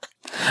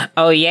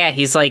 Oh yeah,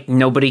 he's like,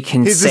 nobody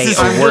can This say is-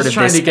 a I'm word just of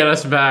trying this. to get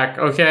us back,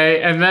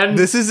 okay? And then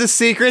This is a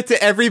secret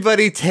to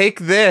everybody. Take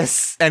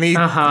this. And he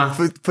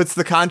puts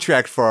the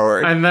contract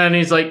forward. and then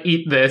he's like,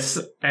 "Eat this,"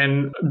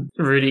 and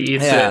Rudy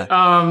eats Yeah.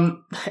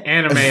 it.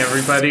 Anime,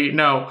 everybody.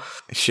 No,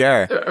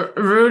 Sure.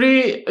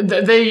 Rudy.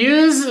 They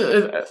use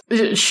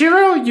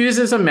Shiro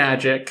uses a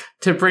magic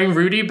to bring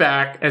Rudy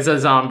back as a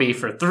zombie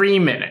for 3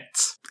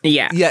 minutes.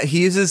 Yeah. Yeah,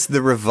 he uses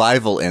the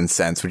revival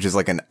incense, which is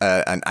like an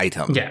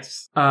item.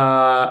 Yes.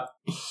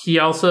 He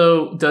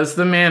also does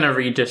the mana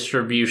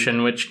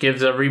redistribution, which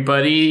gives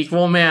everybody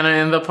equal mana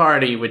in the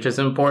party, which is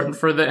important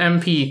for the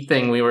MP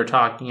thing we were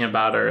talking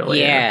about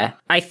earlier. Yeah.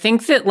 I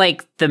think that,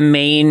 like, the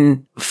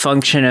main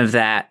function of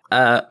that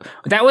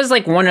was,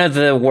 like, one of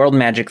the world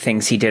magic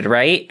things he did,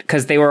 right?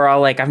 Because they were all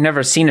like, I've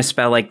never seen a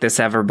spell like this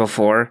ever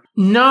before.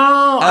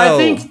 No, I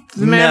think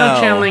the mana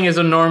no. channeling is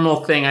a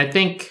normal thing. I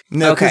think...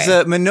 No, because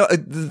Okay.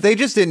 they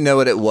just didn't know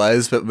what it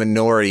was, but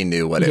Minori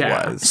knew what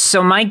Yeah. it was.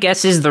 So my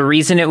guess is the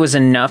reason it was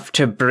enough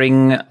to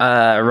bring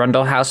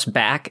Rundle House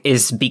back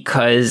is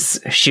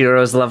because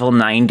Shiro's level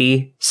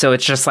 90. So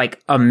it's just, like,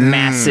 a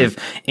massive,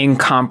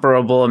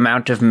 incomparable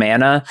amount of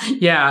mana.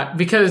 Yeah,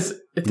 because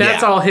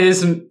that's Yeah. all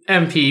his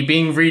MP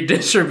being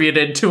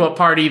redistributed to a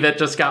party that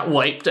just got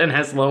wiped and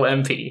has low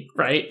MP,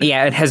 right?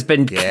 Yeah, it has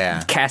been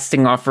Yeah.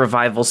 casting off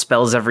revival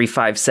spells every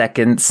 5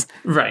 seconds.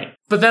 Right.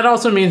 But that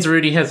also means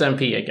Rudy has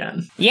MP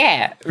again.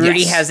 Yeah,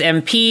 Rudy Yes. has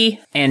MP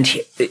and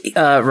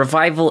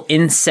revival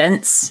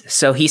incense,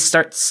 so he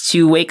starts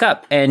to wake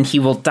up and he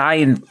will die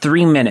in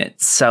 3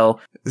 minutes. So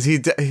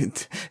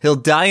He'll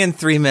die in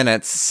 3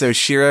 minutes, so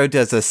Shiro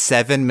does a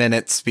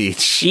 7-minute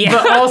speech. yeah,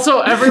 But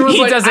also, everyone's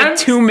he like, does a I'm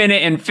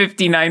 2-minute and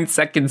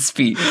 59-second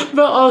speech.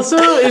 But also,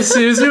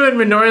 Isuzu and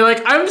Minori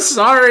like, I'm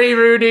sorry,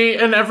 Rudy.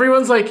 And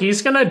everyone's like,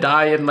 he's gonna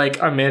die in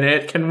like a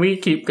minute. Can we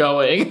keep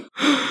going?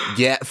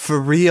 Yeah, for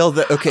real.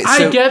 Okay, so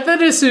I get that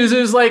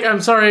Isuzu's like,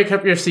 I'm sorry I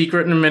kept your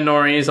secret, and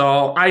Minori's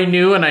all, I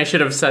knew and I should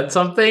have said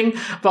something.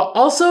 But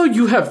also,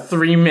 you have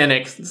 3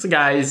 minutes,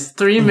 guys.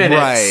 3 minutes.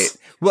 Right.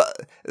 Well,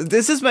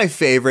 this is my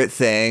favorite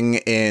thing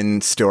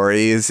in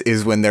stories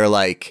is when they're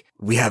like,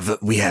 we have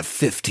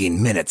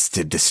 15 minutes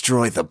to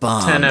destroy the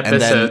bomb. 10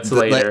 episodes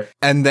later.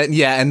 And then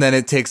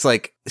it takes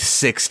like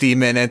 60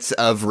 minutes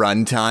of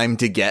runtime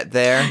to get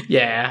there.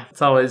 Yeah,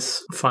 it's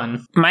always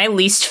fun. My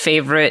least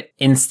favorite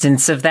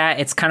instance of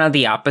that, it's kind of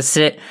the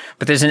opposite,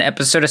 but there's an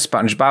episode of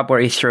SpongeBob where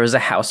he throws a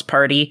house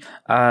party,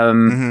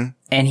 and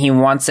he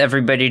wants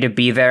everybody to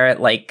be there at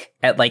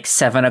like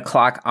 7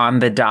 o'clock on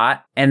the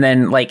dot, and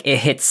then like it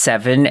hits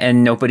 7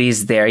 and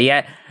nobody's there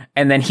yet,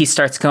 and then he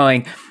starts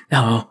going,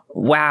 oh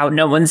wow,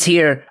 no one's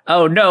here.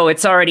 Oh no,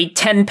 it's already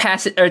 10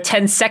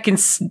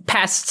 seconds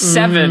past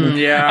 7.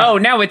 yeah. Oh,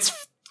 now it's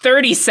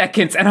 30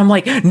 seconds. And I'm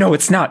like, no,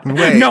 it's not.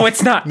 Wait. No,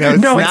 it's not. No,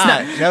 it's no, not. it's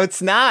not. No,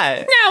 it's not.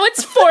 Now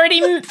it's 40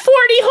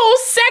 whole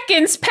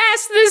seconds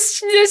past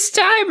this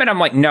time. And I'm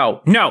like,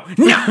 no.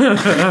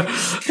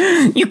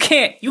 You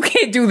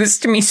can't do this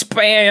to me,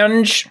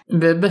 Sponge.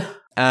 Bib.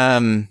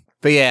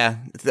 But yeah,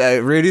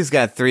 Rudy's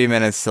got 3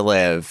 minutes to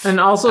live. And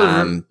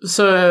also,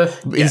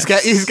 he's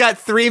got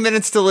 3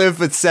 minutes to live,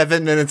 but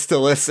 7 minutes to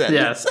listen.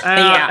 Yes.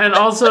 Yeah. And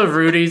also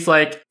Rudy's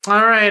like,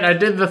 all right, I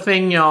did the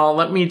thing, y'all.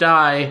 Let me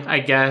die, I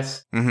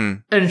guess.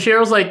 Mm-hmm. And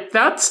Cheryl's like,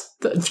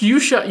 you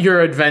shut your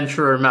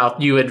adventurer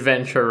mouth, you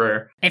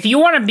adventurer. If you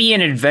want to be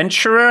an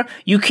adventurer,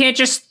 you can't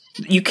just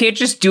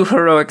do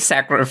heroic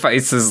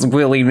sacrifices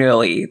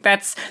willy-nilly.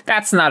 That's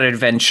not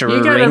adventuring.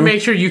 You gotta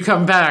make sure you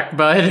come back,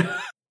 bud.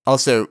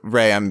 Also,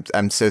 Ray,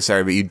 I'm so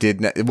sorry, but you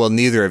did not, well,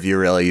 neither of you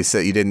really. You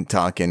said you didn't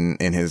talk in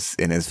his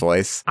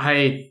voice.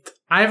 I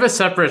have a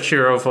separate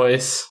Shiro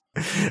voice.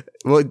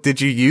 Well, did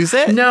you use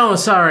it? No,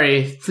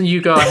 sorry. You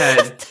go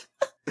ahead.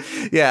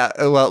 Yeah,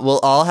 well, we'll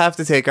all have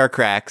to take our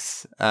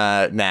cracks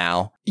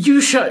now.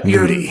 You shut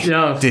your... Rudy,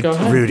 No, go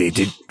ahead. Rudy,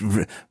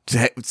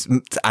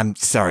 I'm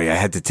sorry, I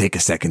had to take a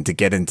second to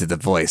get into the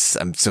voice.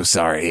 I'm so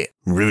sorry.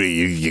 Rudy,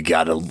 you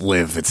gotta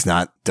live. It's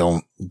not,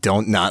 don't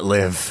not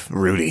live,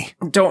 Rudy.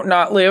 Don't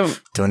not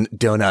live.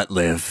 Do not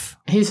live.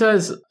 He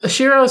says,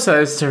 Shiro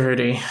says to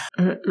Rudy,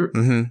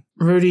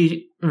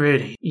 Rudy,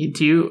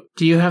 do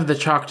you have the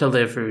chalk to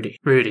live, Rudy?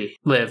 Rudy,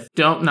 live.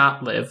 Don't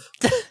not live.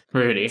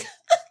 Rudy.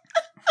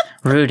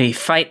 Rudy,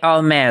 fight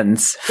all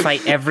men's,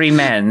 fight every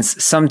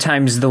man's,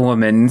 sometimes the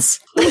woman's.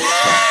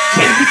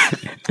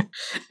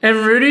 And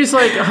Rudy's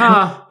like,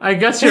 I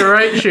guess you're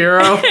right,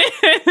 Shiro.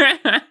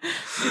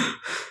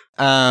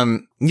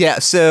 Yeah,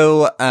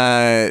 so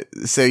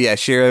yeah,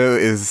 Shiro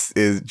is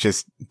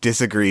just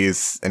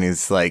disagrees, and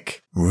he's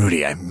like,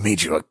 Rudy, I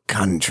made you a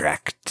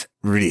contract.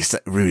 Rudy,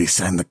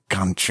 sign the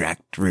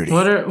contract, Rudy.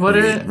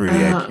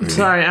 Rudy.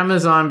 Sorry, I'm a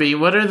zombie.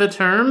 What are the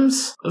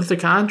terms of the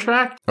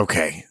contract?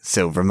 Okay,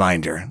 so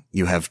reminder,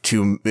 you have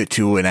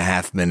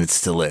 2.5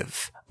 minutes to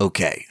live.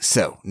 Okay,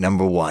 so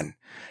number 1,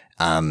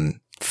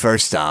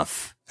 first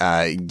off,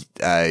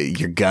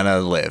 you're gonna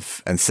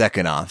live, and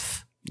second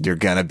off, you're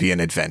gonna be an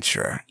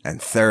adventurer, and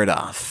third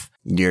off,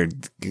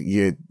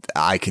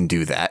 I can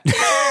do that.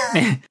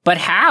 But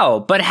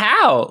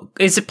how?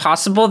 Is it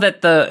possible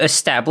that the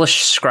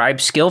established scribe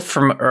skill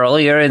from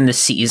earlier in the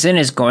season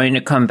is going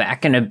to come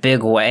back in a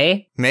big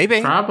way?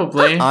 Maybe.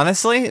 Probably.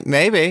 Honestly,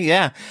 maybe,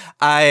 yeah.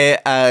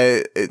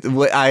 I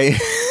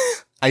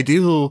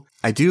do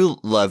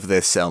love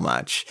this so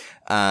much,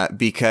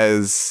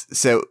 because,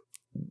 so,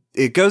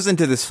 it goes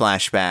into this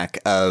flashback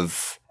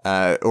of,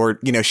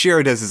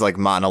 Shiro does his, like,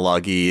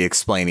 monologue-y,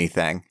 explain-y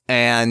thing.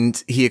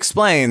 And he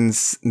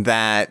explains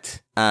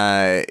that,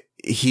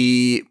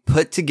 he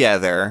put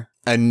together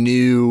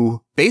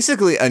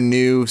basically a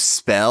new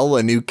spell,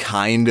 a new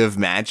kind of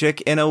magic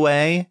in a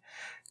way.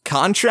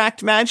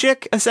 Contract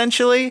magic,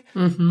 essentially.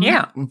 Mm-hmm.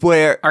 Yeah.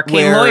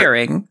 Arcane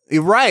lawyering.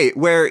 Right.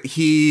 Where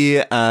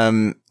he,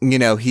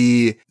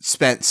 he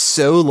spent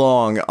so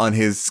long on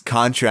his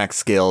contract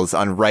skills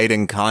on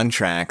writing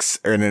contracts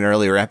in an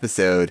earlier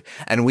episode,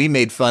 and we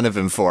made fun of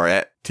him for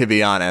it, to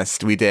be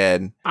honest. We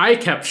did. I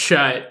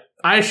shut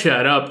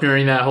up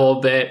during that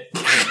whole bit.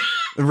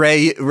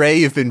 Ray,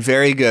 you've been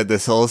very good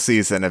this whole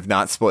season of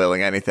not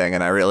spoiling anything,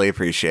 and I really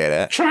appreciate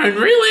it. Trying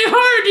really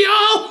hard,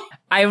 y'all!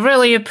 I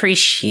really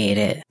appreciate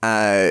it.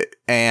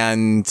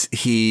 And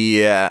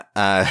he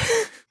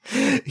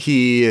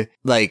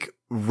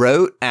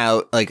wrote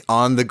out, like,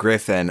 on the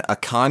Griffin, a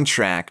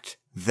contract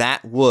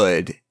that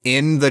would,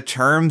 in the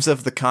terms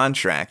of the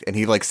contract, and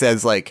he, like,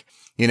 says, like,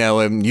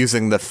 I'm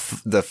using the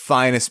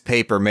finest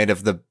paper made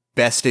of the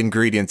best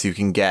ingredients you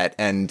can get,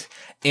 and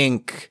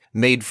ink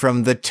made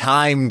from the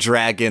time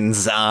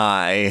dragon's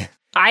eye.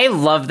 I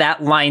love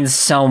that line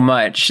so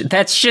much.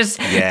 That's just,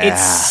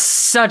 It's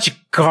such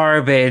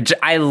garbage.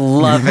 I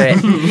love it.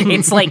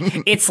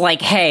 It's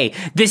like, hey,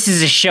 this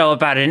is a show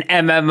about an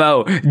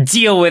MMO.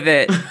 Deal with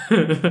it.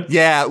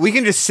 Yeah, we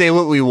can just say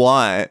what we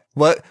want.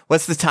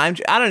 What's the time?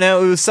 I don't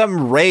know. It was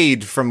some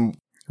raid from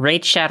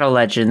Raid Shadow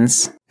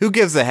Legends. Who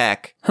gives a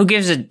heck? Who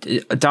gives a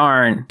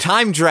darn?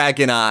 Time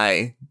Dragon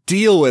Eye.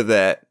 Deal with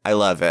it. I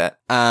love it.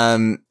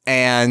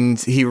 And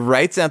he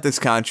writes out this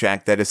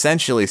contract that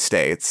essentially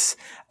states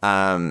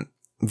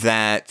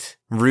that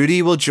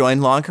Rudy will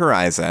join Log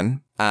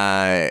Horizon.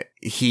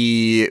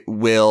 He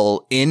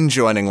will, in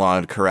joining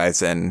Log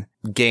Horizon,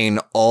 gain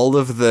all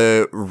of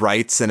the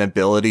rights and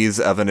abilities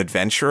of an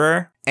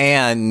adventurer.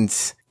 And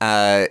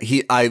I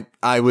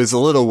was a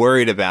little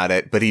worried about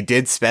it, but he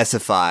did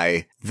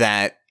specify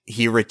that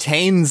he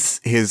retains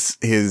his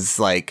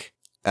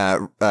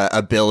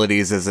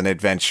abilities as an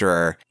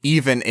adventurer,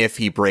 even if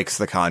he breaks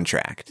the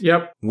contract.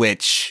 Yep.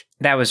 Which...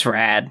 That was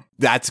rad.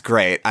 That's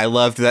great. I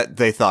loved that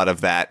they thought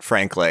of that,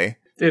 frankly.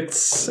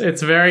 It's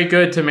very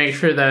good to make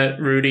sure that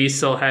Rudy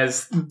still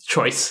has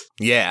choice.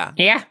 Yeah.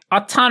 Yeah.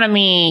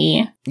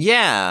 Autonomy.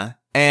 Yeah.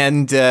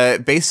 And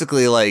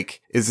basically,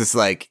 like, is this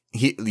like,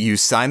 you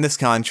sign this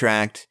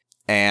contract,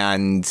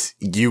 and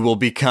you will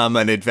become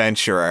an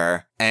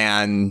adventurer.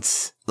 And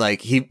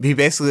like, he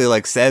basically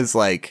like says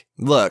like,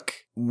 look,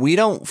 we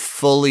don't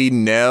fully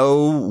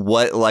know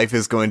what life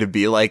is going to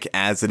be like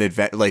as an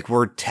event. Like,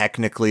 we're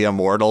technically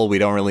immortal. We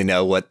don't really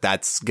know what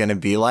that's going to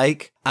be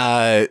like.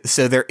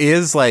 So there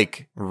is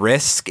like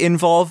risk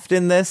involved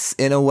in this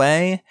in a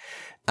way.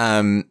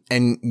 And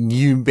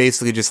you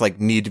basically just like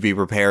need to be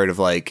prepared of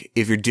like,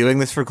 if you're doing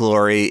this for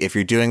glory, if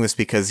you're doing this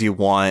because you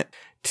want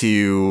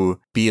to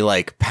be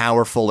like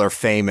powerful or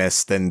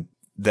famous, then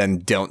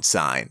don't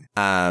sign.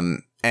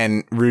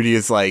 And Rudy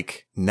is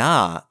like,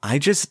 nah, I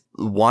just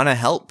want to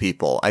help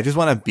people. I just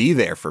want to be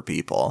there for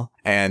people.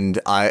 And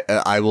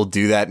I will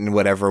do that in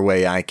whatever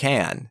way I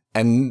can.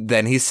 And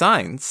then he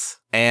signs,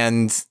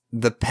 and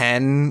the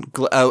pen,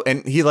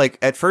 and he like,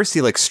 at first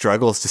he like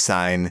struggles to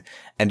sign,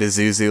 and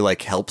Azuzu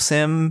like helps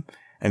him.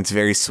 And it's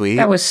very sweet.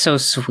 That was so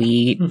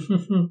sweet.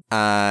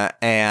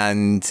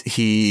 And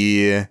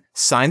he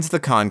signs the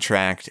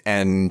contract,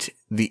 and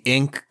the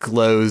ink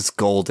glows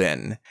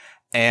golden.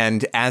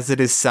 And as it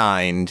is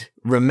signed,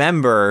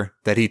 remember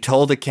that he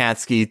told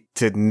Akatsuki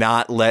to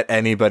not let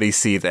anybody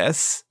see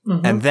this.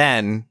 Mm-hmm. And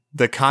then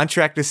the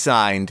contract is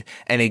signed,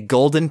 and a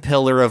golden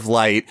pillar of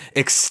light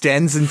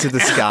extends into the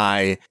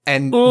sky,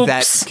 and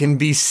that can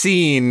be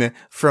seen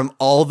from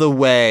all the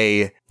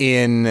way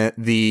in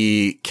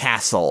the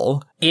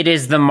castle. It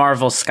is the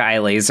Marvel Sky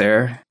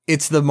Laser.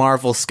 It's the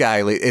Marvel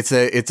Sky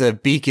Laser. It's a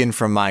beacon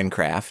from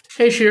Minecraft.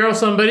 Hey, Shiro,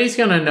 somebody's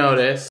gonna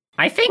notice.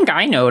 I think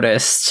I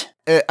noticed.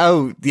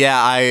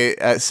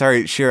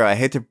 Sorry, Shiro, I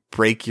hate to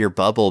break your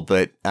bubble,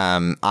 but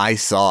I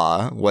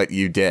saw what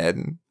you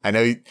did. I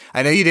know you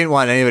didn't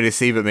want anybody to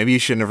see, but maybe you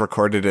shouldn't have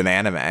recorded an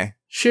anime.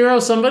 Shiro,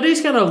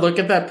 somebody's gonna look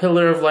at that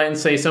pillar of light and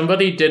say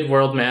somebody did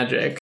world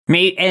magic.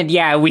 And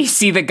yeah, we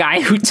see the guy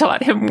who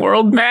taught him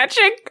world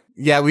magic.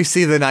 Yeah, we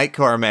see the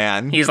Nightcore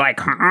man. He's like,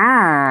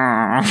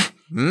 I'm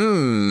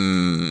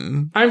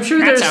sure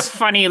that's a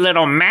funny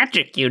little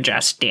magic you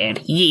just did.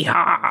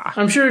 Yeehaw.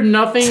 I'm sure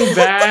nothing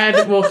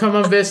bad will come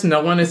of this.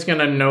 No one is going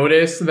to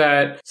notice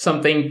that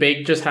something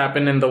big just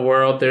happened in the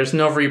world. There's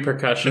no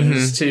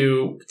repercussions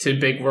to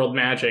big world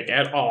magic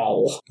at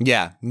all.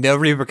 Yeah, no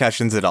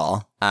repercussions at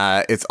all.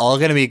 It's all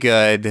going to be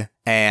good.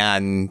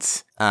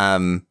 And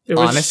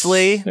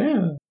honestly,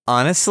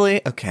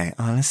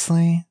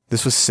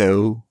 this was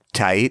so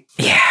tight.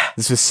 Yeah.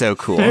 This was so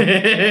cool.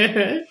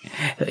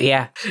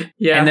 Yeah.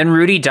 And then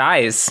Rudy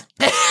dies.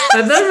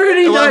 And then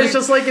Rudy dies,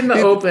 just like in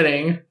the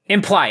opening.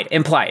 Implied.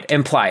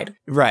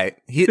 Right.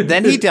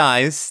 Then he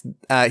dies.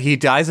 He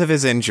dies of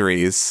his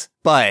injuries,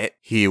 but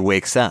he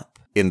wakes up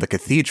in the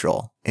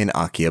cathedral in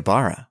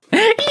Akihabara.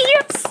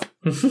 Yes.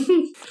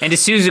 And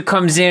Isuzu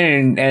comes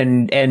in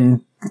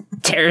and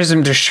tears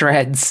him to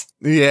shreds.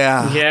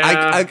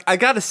 Yeah. I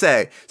gotta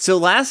say, so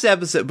last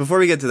episode, before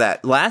we get to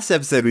that,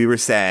 we were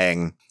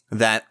saying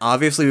that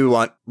obviously we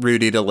want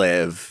Rudy to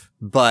live,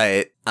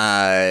 but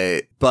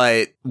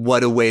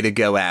what a way to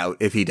go out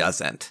if he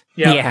doesn't.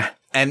 Yeah.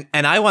 And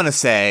I want to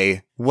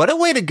say, what a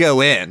way to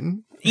go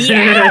in.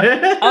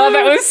 Yeah. Oh,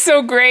 that was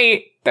so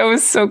great.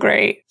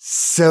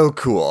 So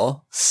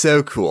cool.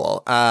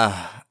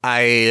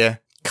 I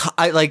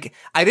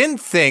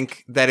didn't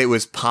think that it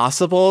was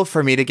possible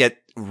for me to get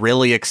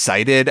really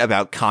excited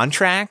about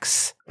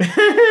contracts,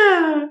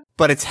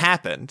 but it's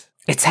happened.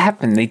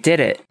 They did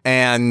it.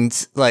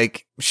 And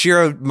like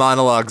Shiro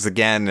monologues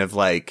again of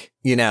like,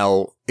 you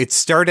know, it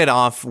started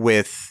off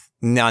with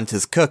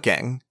Nanta's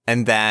cooking,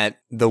 and that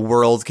the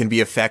world can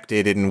be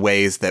affected in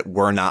ways that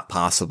were not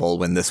possible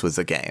when this was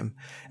a game.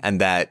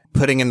 And that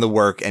putting in the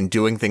work and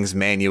doing things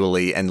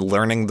manually and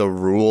learning the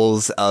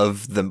rules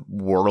of the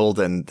world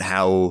and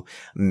how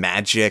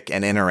magic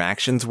and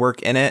interactions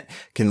work in it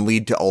can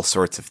lead to all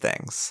sorts of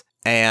things.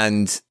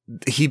 And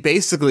he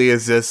basically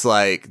is just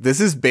like, this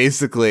is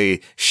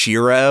basically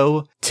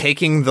Shiro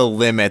taking the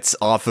limits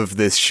off of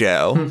this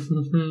show.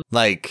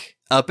 Like,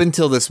 up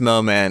until this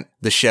moment,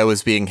 the show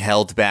is being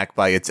held back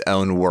by its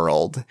own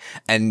world.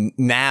 And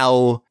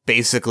now,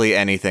 basically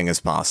anything is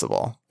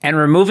possible. And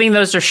removing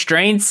those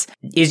restraints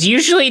is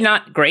usually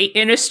not great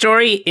in a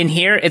story. In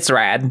here, it's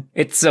rad.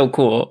 It's so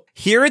cool.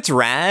 Here, it's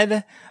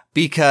rad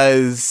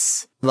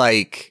because,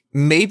 like,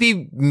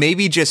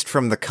 maybe just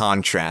from the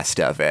contrast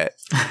of it.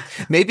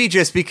 Maybe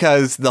just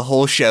because the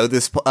whole show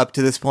up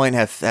to this point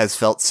has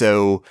felt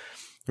so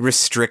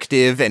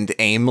restrictive and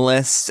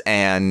aimless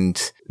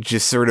and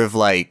just sort of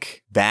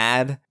like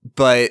bad.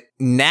 But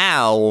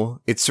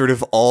now it sort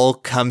of all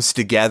comes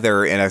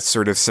together in a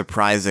sort of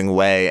surprising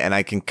way. And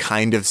I can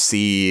kind of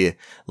see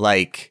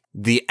like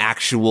the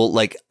actual,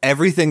 like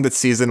everything that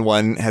season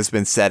 1 has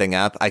been setting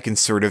up. I can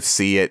sort of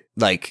see it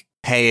like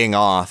paying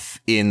off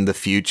in the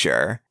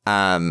future,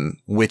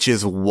 which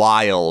is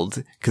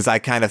wild because I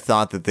kind of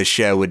thought that the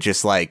show would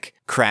just like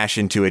crash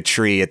into a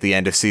tree at the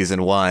end of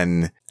season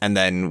 1 and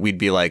then we'd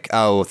be like,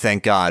 oh,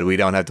 thank God we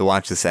don't have to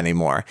watch this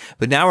anymore.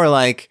 But now we're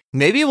like,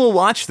 maybe we'll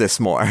watch this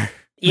more.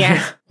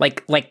 Yeah,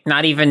 like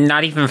not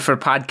even for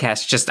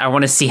podcasts. Just I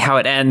want to see how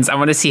it ends. I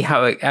want to see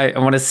I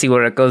want to see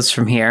where it goes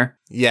from here.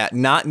 Yeah,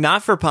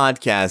 not for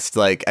podcast.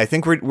 Like, I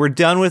think we're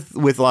done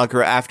with Log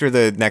Horizon after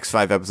the next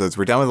 5 episodes.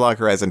 We're done with Log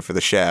Horizon for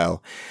the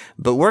show,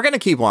 but we're gonna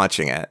keep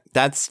watching it.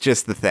 That's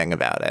just the thing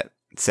about it.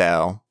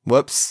 So,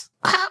 whoops.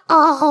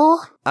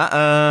 Uh-oh.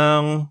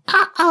 Uh-oh.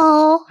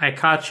 Uh-oh. I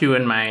caught you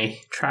in my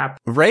trap.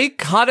 Ray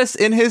caught us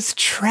in his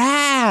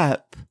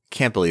trap.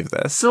 Can't believe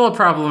this. Still a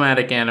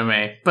problematic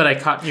anime, but I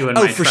caught you in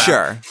my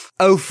trap.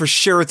 Oh, for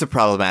sure it's a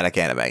problematic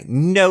anime.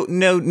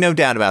 No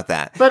doubt about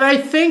that. But I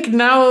think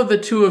now the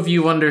two of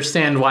you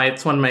understand why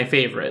it's one of my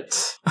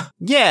favorites.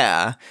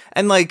 Yeah.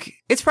 And like,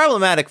 it's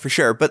problematic for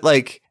sure, but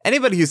like,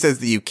 anybody who says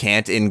that you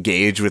can't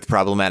engage with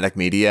problematic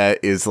media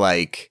is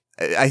like,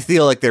 I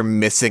feel like they're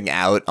missing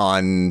out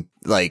on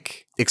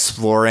like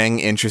exploring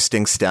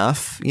interesting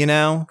stuff, you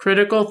know?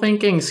 Critical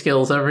thinking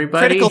skills,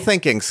 everybody. Critical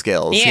thinking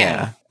skills,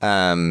 Yeah.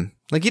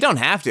 Like, you don't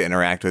have to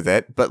interact with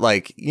it, but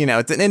like, you know,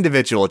 it's an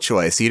individual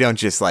choice. You don't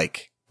just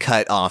like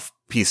cut off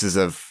pieces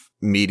of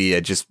media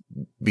just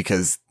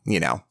because, you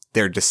know,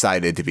 they're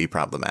decided to be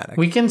problematic.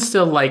 We can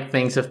still like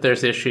things if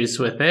there's issues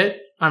with it.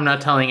 I'm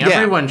not telling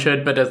everyone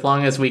should, but as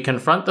long as we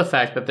confront the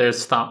fact that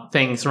there's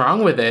things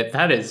wrong with it,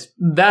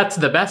 that's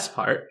the best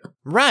part.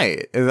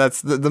 Right.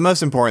 That's the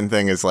most important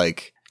thing is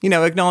like, you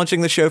know,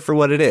 acknowledging the show for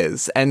what it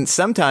is. And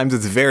sometimes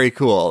it's very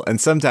cool,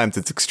 and sometimes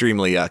it's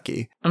extremely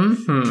yucky.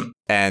 Mm-hmm.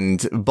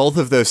 And both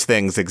of those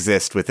things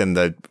exist within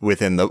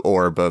the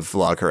orb of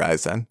Log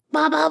Horizon.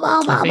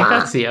 I think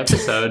that's the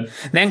episode.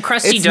 Then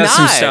Krusty It's does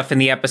some not. stuff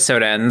and the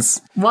episode ends.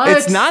 What?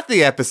 It's not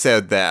the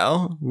episode,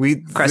 though.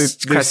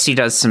 Krusty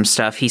does some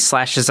stuff. He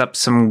slashes up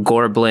some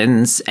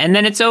goblins, and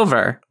then it's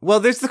over. Well,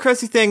 there's the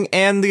Krusty thing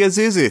and the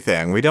Azuzu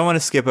thing. We don't want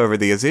to skip over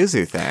the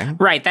Azuzu thing.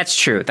 Right, that's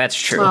true. That's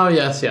true. Oh,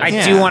 yes. I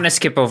do want to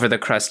skip over the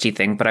Krusty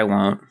thing, but I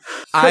won't.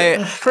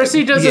 First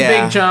he does a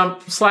yeah. big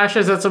jump,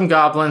 slashes at some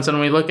goblins, and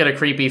we look at a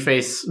creepy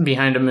face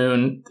behind a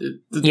moon.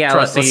 Yeah,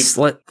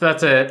 Krusty.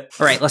 That's it.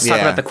 All right, let's talk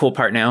Yeah. about the cool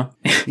part now.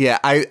 Yeah,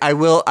 I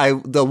will.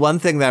 The one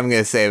thing that I'm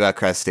going to say about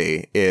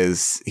Krusty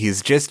is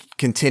he's just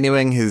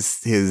continuing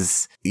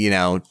his you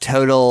know,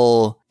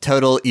 total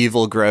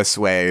evil, gross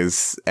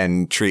ways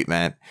and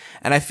treatment.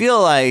 And I feel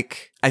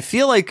like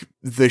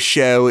the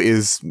show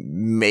is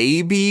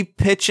maybe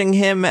pitching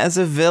him as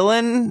a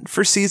villain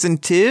for season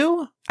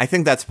 2. I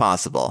think that's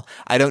possible.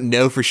 I don't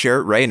know for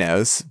sure. Ray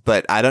knows,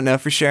 but I don't know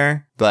for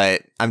sure.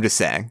 But I'm just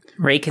saying.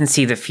 Ray can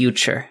see the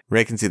future.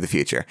 Ray can see the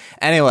future.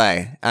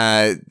 Anyway,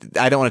 I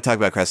don't want to talk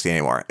about Krusty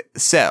anymore.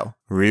 So,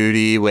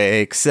 Rudy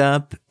wakes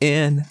up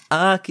in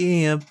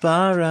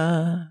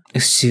Akihabara.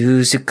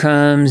 Azusa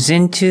comes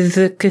into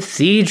the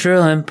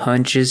cathedral and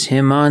punches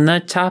him on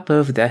the top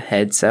of the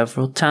head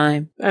several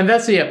times. And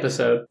that's the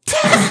episode.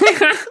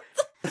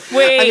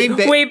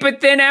 Wait, but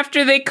then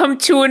after they come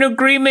to an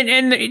agreement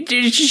and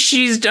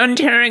she's done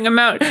tearing him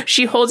out,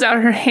 she holds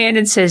out her hand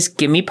and says,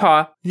 "Give me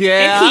paw."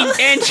 Yeah.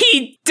 And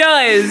he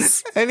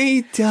does. And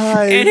he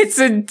does. And it's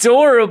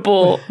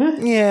adorable.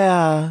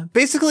 Yeah.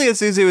 Basically,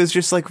 Azuzu is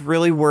just like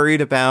really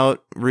worried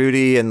about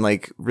Rudy and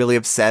like really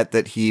upset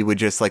that he would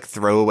just like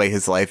throw away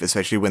his life,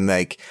 especially when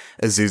like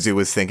Azuzu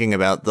was thinking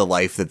about the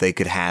life that they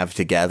could have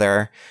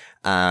together.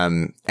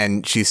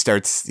 And she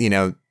starts, you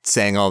know,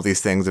 saying all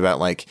these things about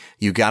like,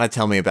 you gotta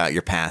tell me about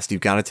your past. You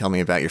gotta tell me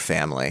about your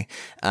family.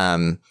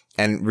 And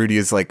Rudy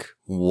is like,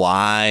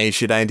 why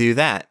should I do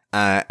that?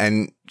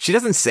 And she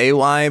doesn't say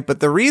why,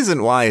 but the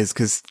reason why is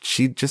because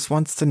she just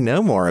wants to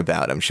know more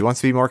about him. She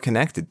wants to be more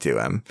connected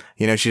to him.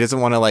 You know, she doesn't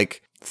want to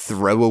like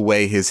throw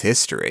away his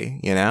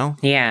history, you know?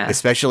 Yeah.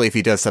 Especially if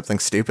he does something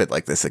stupid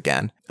like this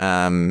again.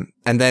 And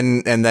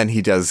then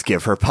he does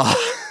give her paw.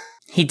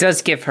 He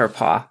does give her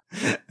paw.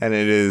 And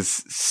it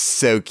is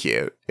so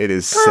cute. It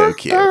is so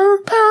cute. There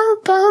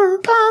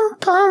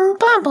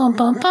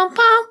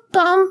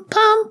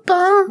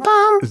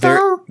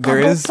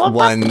is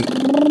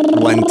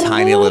one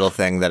tiny little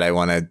thing that I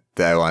want to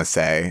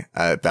say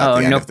about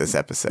the end of this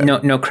episode.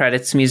 No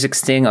credits, music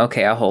sting.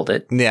 Okay, I'll hold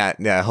it.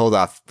 Yeah, hold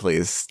off,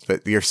 please.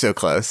 But you're so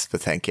close.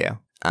 But thank you.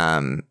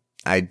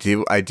 I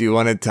do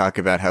want to talk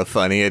about how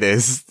funny it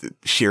is.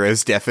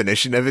 Shiro's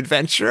definition of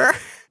adventurer.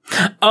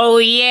 Oh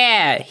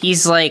yeah,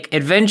 he's like,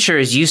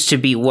 adventurers used to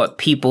be what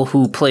people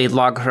who played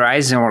Log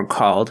Horizon were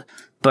called,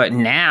 but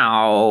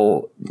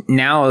now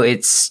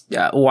it's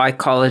why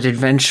call it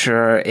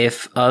adventurer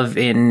if of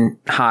in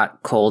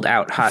hot, cold,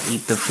 out, hot,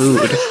 eat the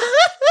food.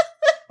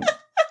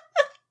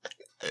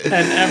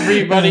 And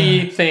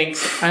everybody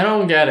thinks, I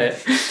don't get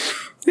it.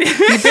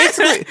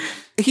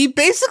 He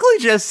basically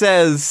just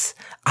says,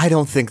 I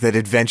don't think that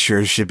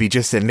adventurers should be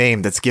just a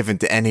name that's given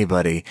to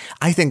anybody.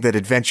 I think that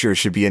adventurers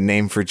should be a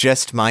name for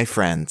just my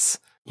friends.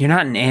 You're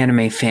not an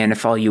anime fan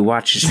if all you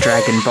watch is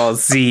Dragon Ball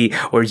Z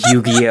or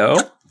Yu-Gi-Oh!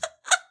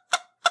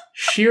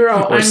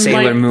 Shiro, or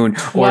Sailor Moon,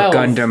 or 12.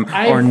 Gundam,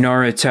 or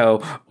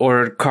Naruto,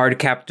 or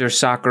Cardcaptor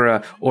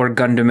Sakura, or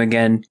Gundam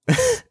again.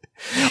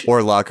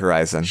 Or Log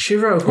Horizon.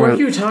 Shiro, who are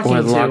you talking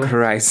or to? Log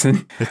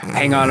Horizon.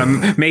 Hang on,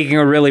 I'm making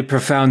a really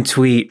profound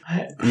tweet.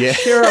 Yeah.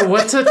 Shiro,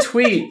 what's a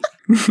tweet?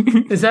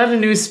 Is that a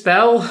new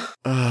spell?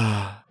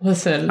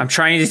 Listen. I'm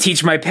trying to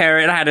teach my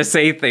parrot how to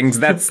say things.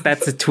 That's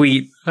a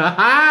tweet.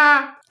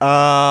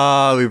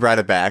 Oh, we brought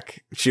it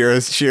back.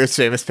 Shiro's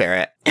famous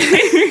parrot.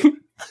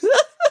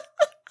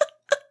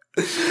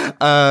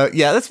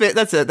 Yeah, that's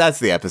it. That's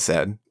the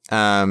episode.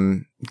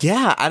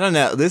 Yeah, I don't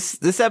know.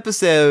 This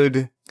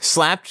episode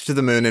slapped to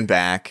the moon and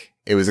back.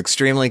 It was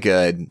extremely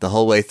good the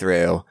whole way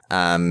through.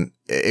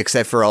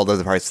 Except for all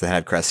the parts that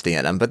had Krusty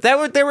in them, but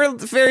there were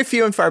very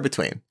few and far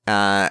between.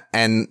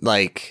 And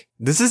like,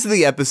 this is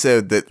the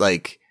episode that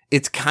like,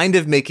 it's kind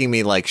of making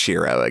me like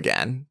Shiro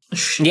again.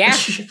 Yeah.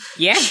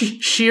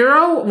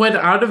 Shiro, when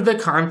out of the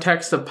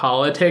context of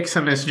politics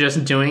and is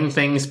just doing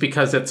things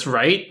because it's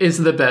right, is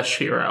the best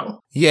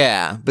Shiro.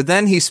 Yeah, but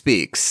then he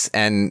speaks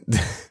and...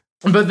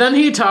 But then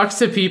he talks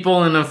to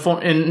people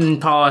in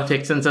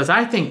politics and says,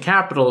 I think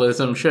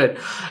capitalism should.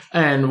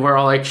 And we're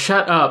all like,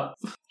 shut up.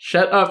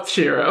 Shut up,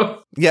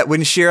 Shiro. Yeah,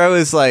 when Shiro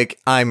is like,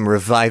 I'm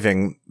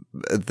reviving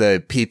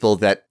the people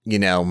that, you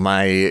know,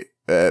 my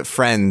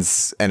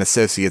friends and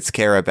associates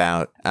care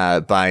about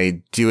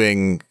by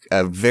doing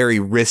a very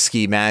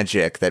risky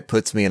magic that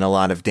puts me in a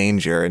lot of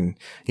danger and,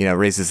 you know,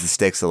 raises the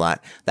stakes a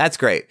lot. That's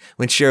great.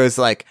 When Shiro's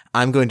like,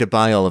 I'm going to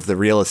buy all of the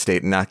real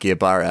estate in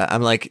Akihabara,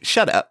 I'm like,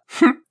 shut up.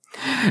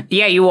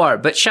 Yeah, you are,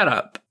 but shut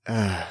up.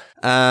 But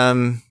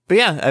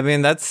yeah, I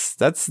mean, that's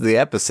the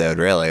episode,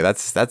 really.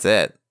 That's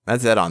it.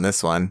 That's it on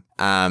this one.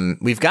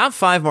 We've got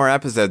 5 more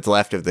episodes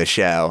left of the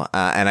show,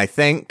 and I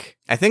think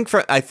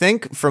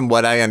from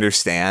what I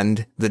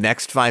understand, the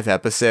next 5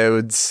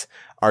 episodes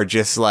are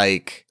just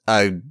like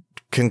a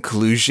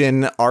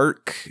conclusion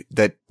arc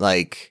that,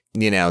 like,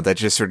 you know, that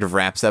just sort of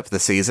wraps up the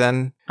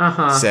season.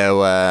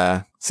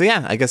 So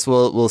yeah, I guess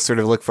we'll sort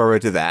of look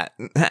forward to that.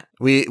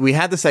 We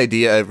had this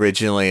idea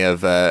originally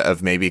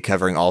of maybe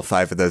covering all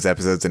 5 of those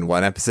episodes in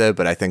one episode,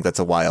 but I think that's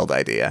a wild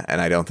idea,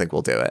 and I don't think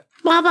we'll do it.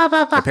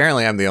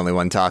 Apparently, I'm the only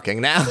one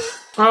talking now.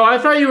 Oh, I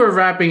thought you were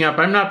wrapping up.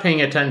 I'm not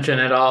paying attention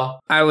at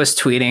all. I was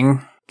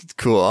tweeting.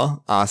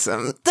 Cool.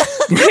 Awesome.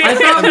 I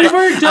thought we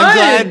were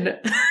done.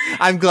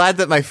 I'm glad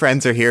that my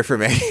friends are here for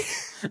me.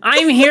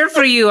 I'm here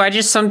for you. I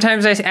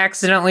sometimes I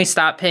accidentally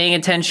stop paying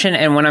attention,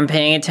 and when I'm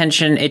paying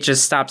attention, it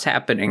just stops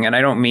happening, and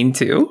I don't mean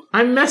to.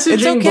 I'm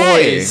messaging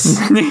okay. boys.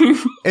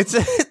 It's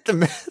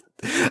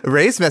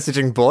Ray's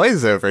messaging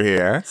boys over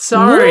here.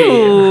 Sorry.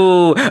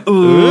 Ooh.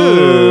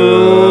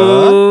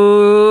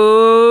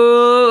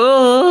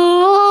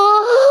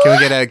 Can we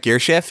get a gear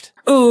shift?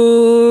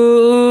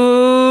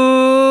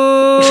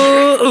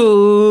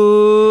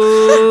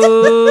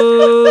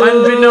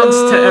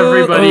 Unbeknownst to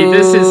everybody,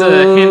 this is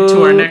a hint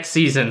to our next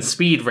season,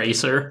 Speed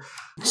Racer.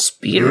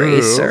 Speed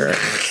Racer.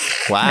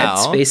 Wow.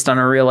 That's based on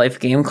a real life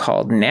game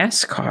called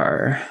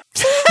NASCAR.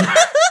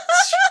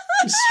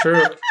 It's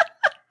true.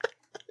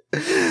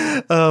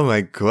 Oh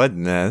my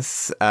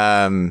goodness.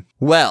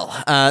 Well,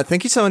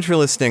 thank you so much for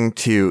listening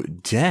to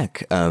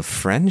Deck of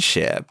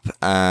Friendship.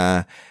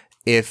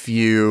 If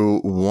you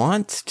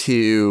want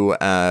to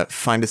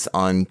find us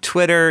on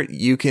Twitter,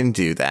 you can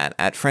do that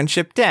at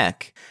Friendship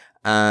Deck.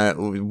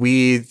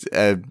 We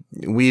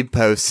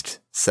post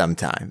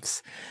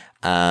sometimes.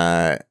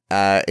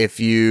 If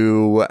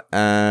you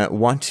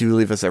want to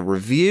leave us a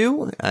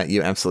review,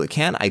 you absolutely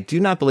can. I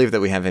do not believe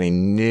that we have any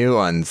new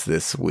ones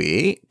this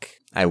week.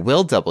 I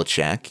will double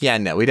check. Yeah,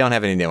 no, we don't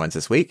have any new ones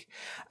this week.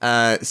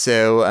 But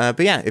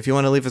yeah, if you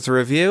want to leave us a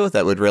review,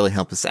 that would really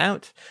help us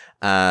out.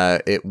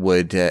 It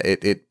would,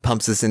 it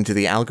pumps us into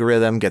the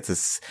algorithm, gets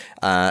us,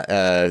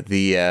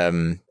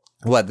 the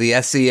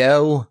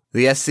SEO?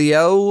 The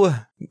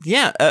SEO?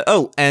 Yeah.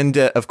 And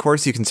of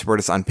course, you can support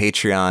us on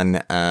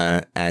Patreon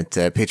at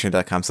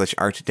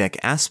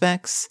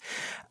patreon.com/artdeckaspects.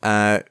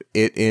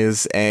 It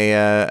is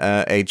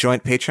a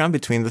joint Patreon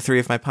between the 3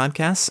 of my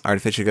podcasts,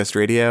 Artificial Ghost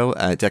Radio,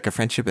 Deck of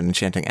Friendship, and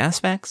Enchanting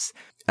Aspects.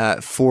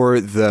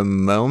 For the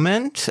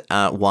moment,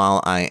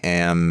 while I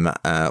am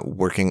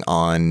working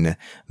on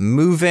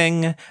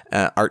moving,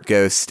 Art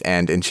Ghost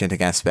and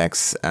Enchanting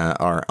Aspects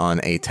are on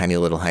a tiny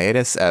little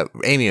hiatus.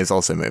 Amy is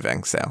also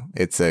moving, so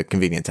it's a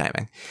convenient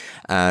timing.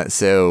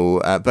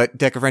 But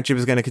Deck of Friendship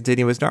is going to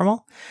continue as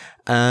normal.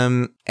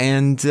 Yeah,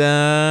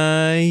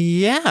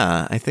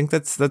 I think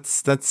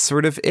that's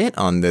sort of it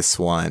on this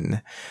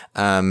one.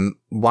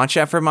 Watch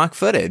out for mock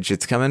footage.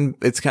 It's coming.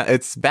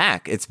 It's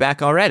back. It's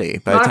back already.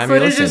 By the time you're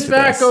listening to this. Mock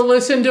footage is back. Go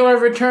listen to our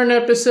return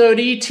episode,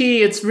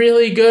 E.T. It's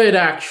really good,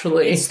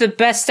 actually. It's the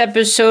best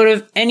episode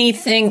of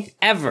anything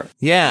ever.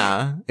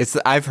 Yeah,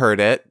 I've heard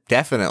it,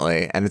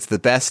 definitely. And it's the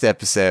best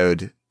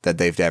episode that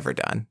they've ever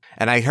done.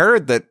 And I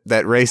heard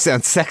that Ray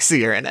sounds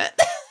sexier in it.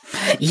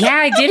 Yeah,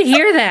 I did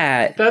hear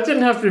that. That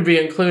didn't have to be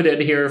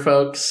included here,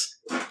 folks.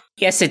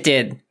 Yes, it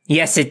did.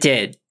 Yes, it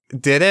did.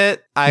 Did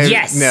it?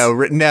 Yes. No,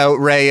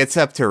 Ray. It's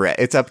up to Ray.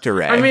 It's up to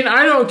Ray. I mean,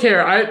 I don't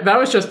care. That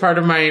was just part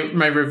of my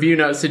review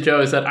notes to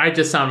Joe, is that I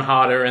just sound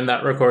hotter in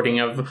that recording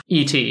of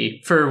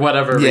E.T. for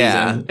whatever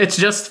reason. It's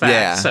just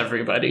facts,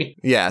 everybody.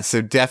 Yeah,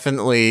 so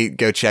definitely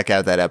go check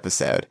out that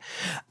episode.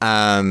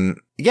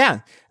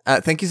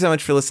 Thank you so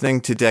much for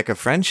listening to Deck of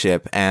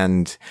Friendship,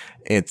 and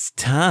it's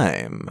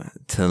time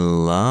to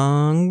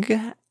long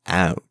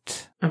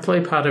out. And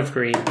play Pot of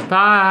Greed.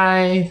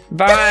 Bye.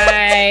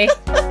 Bye.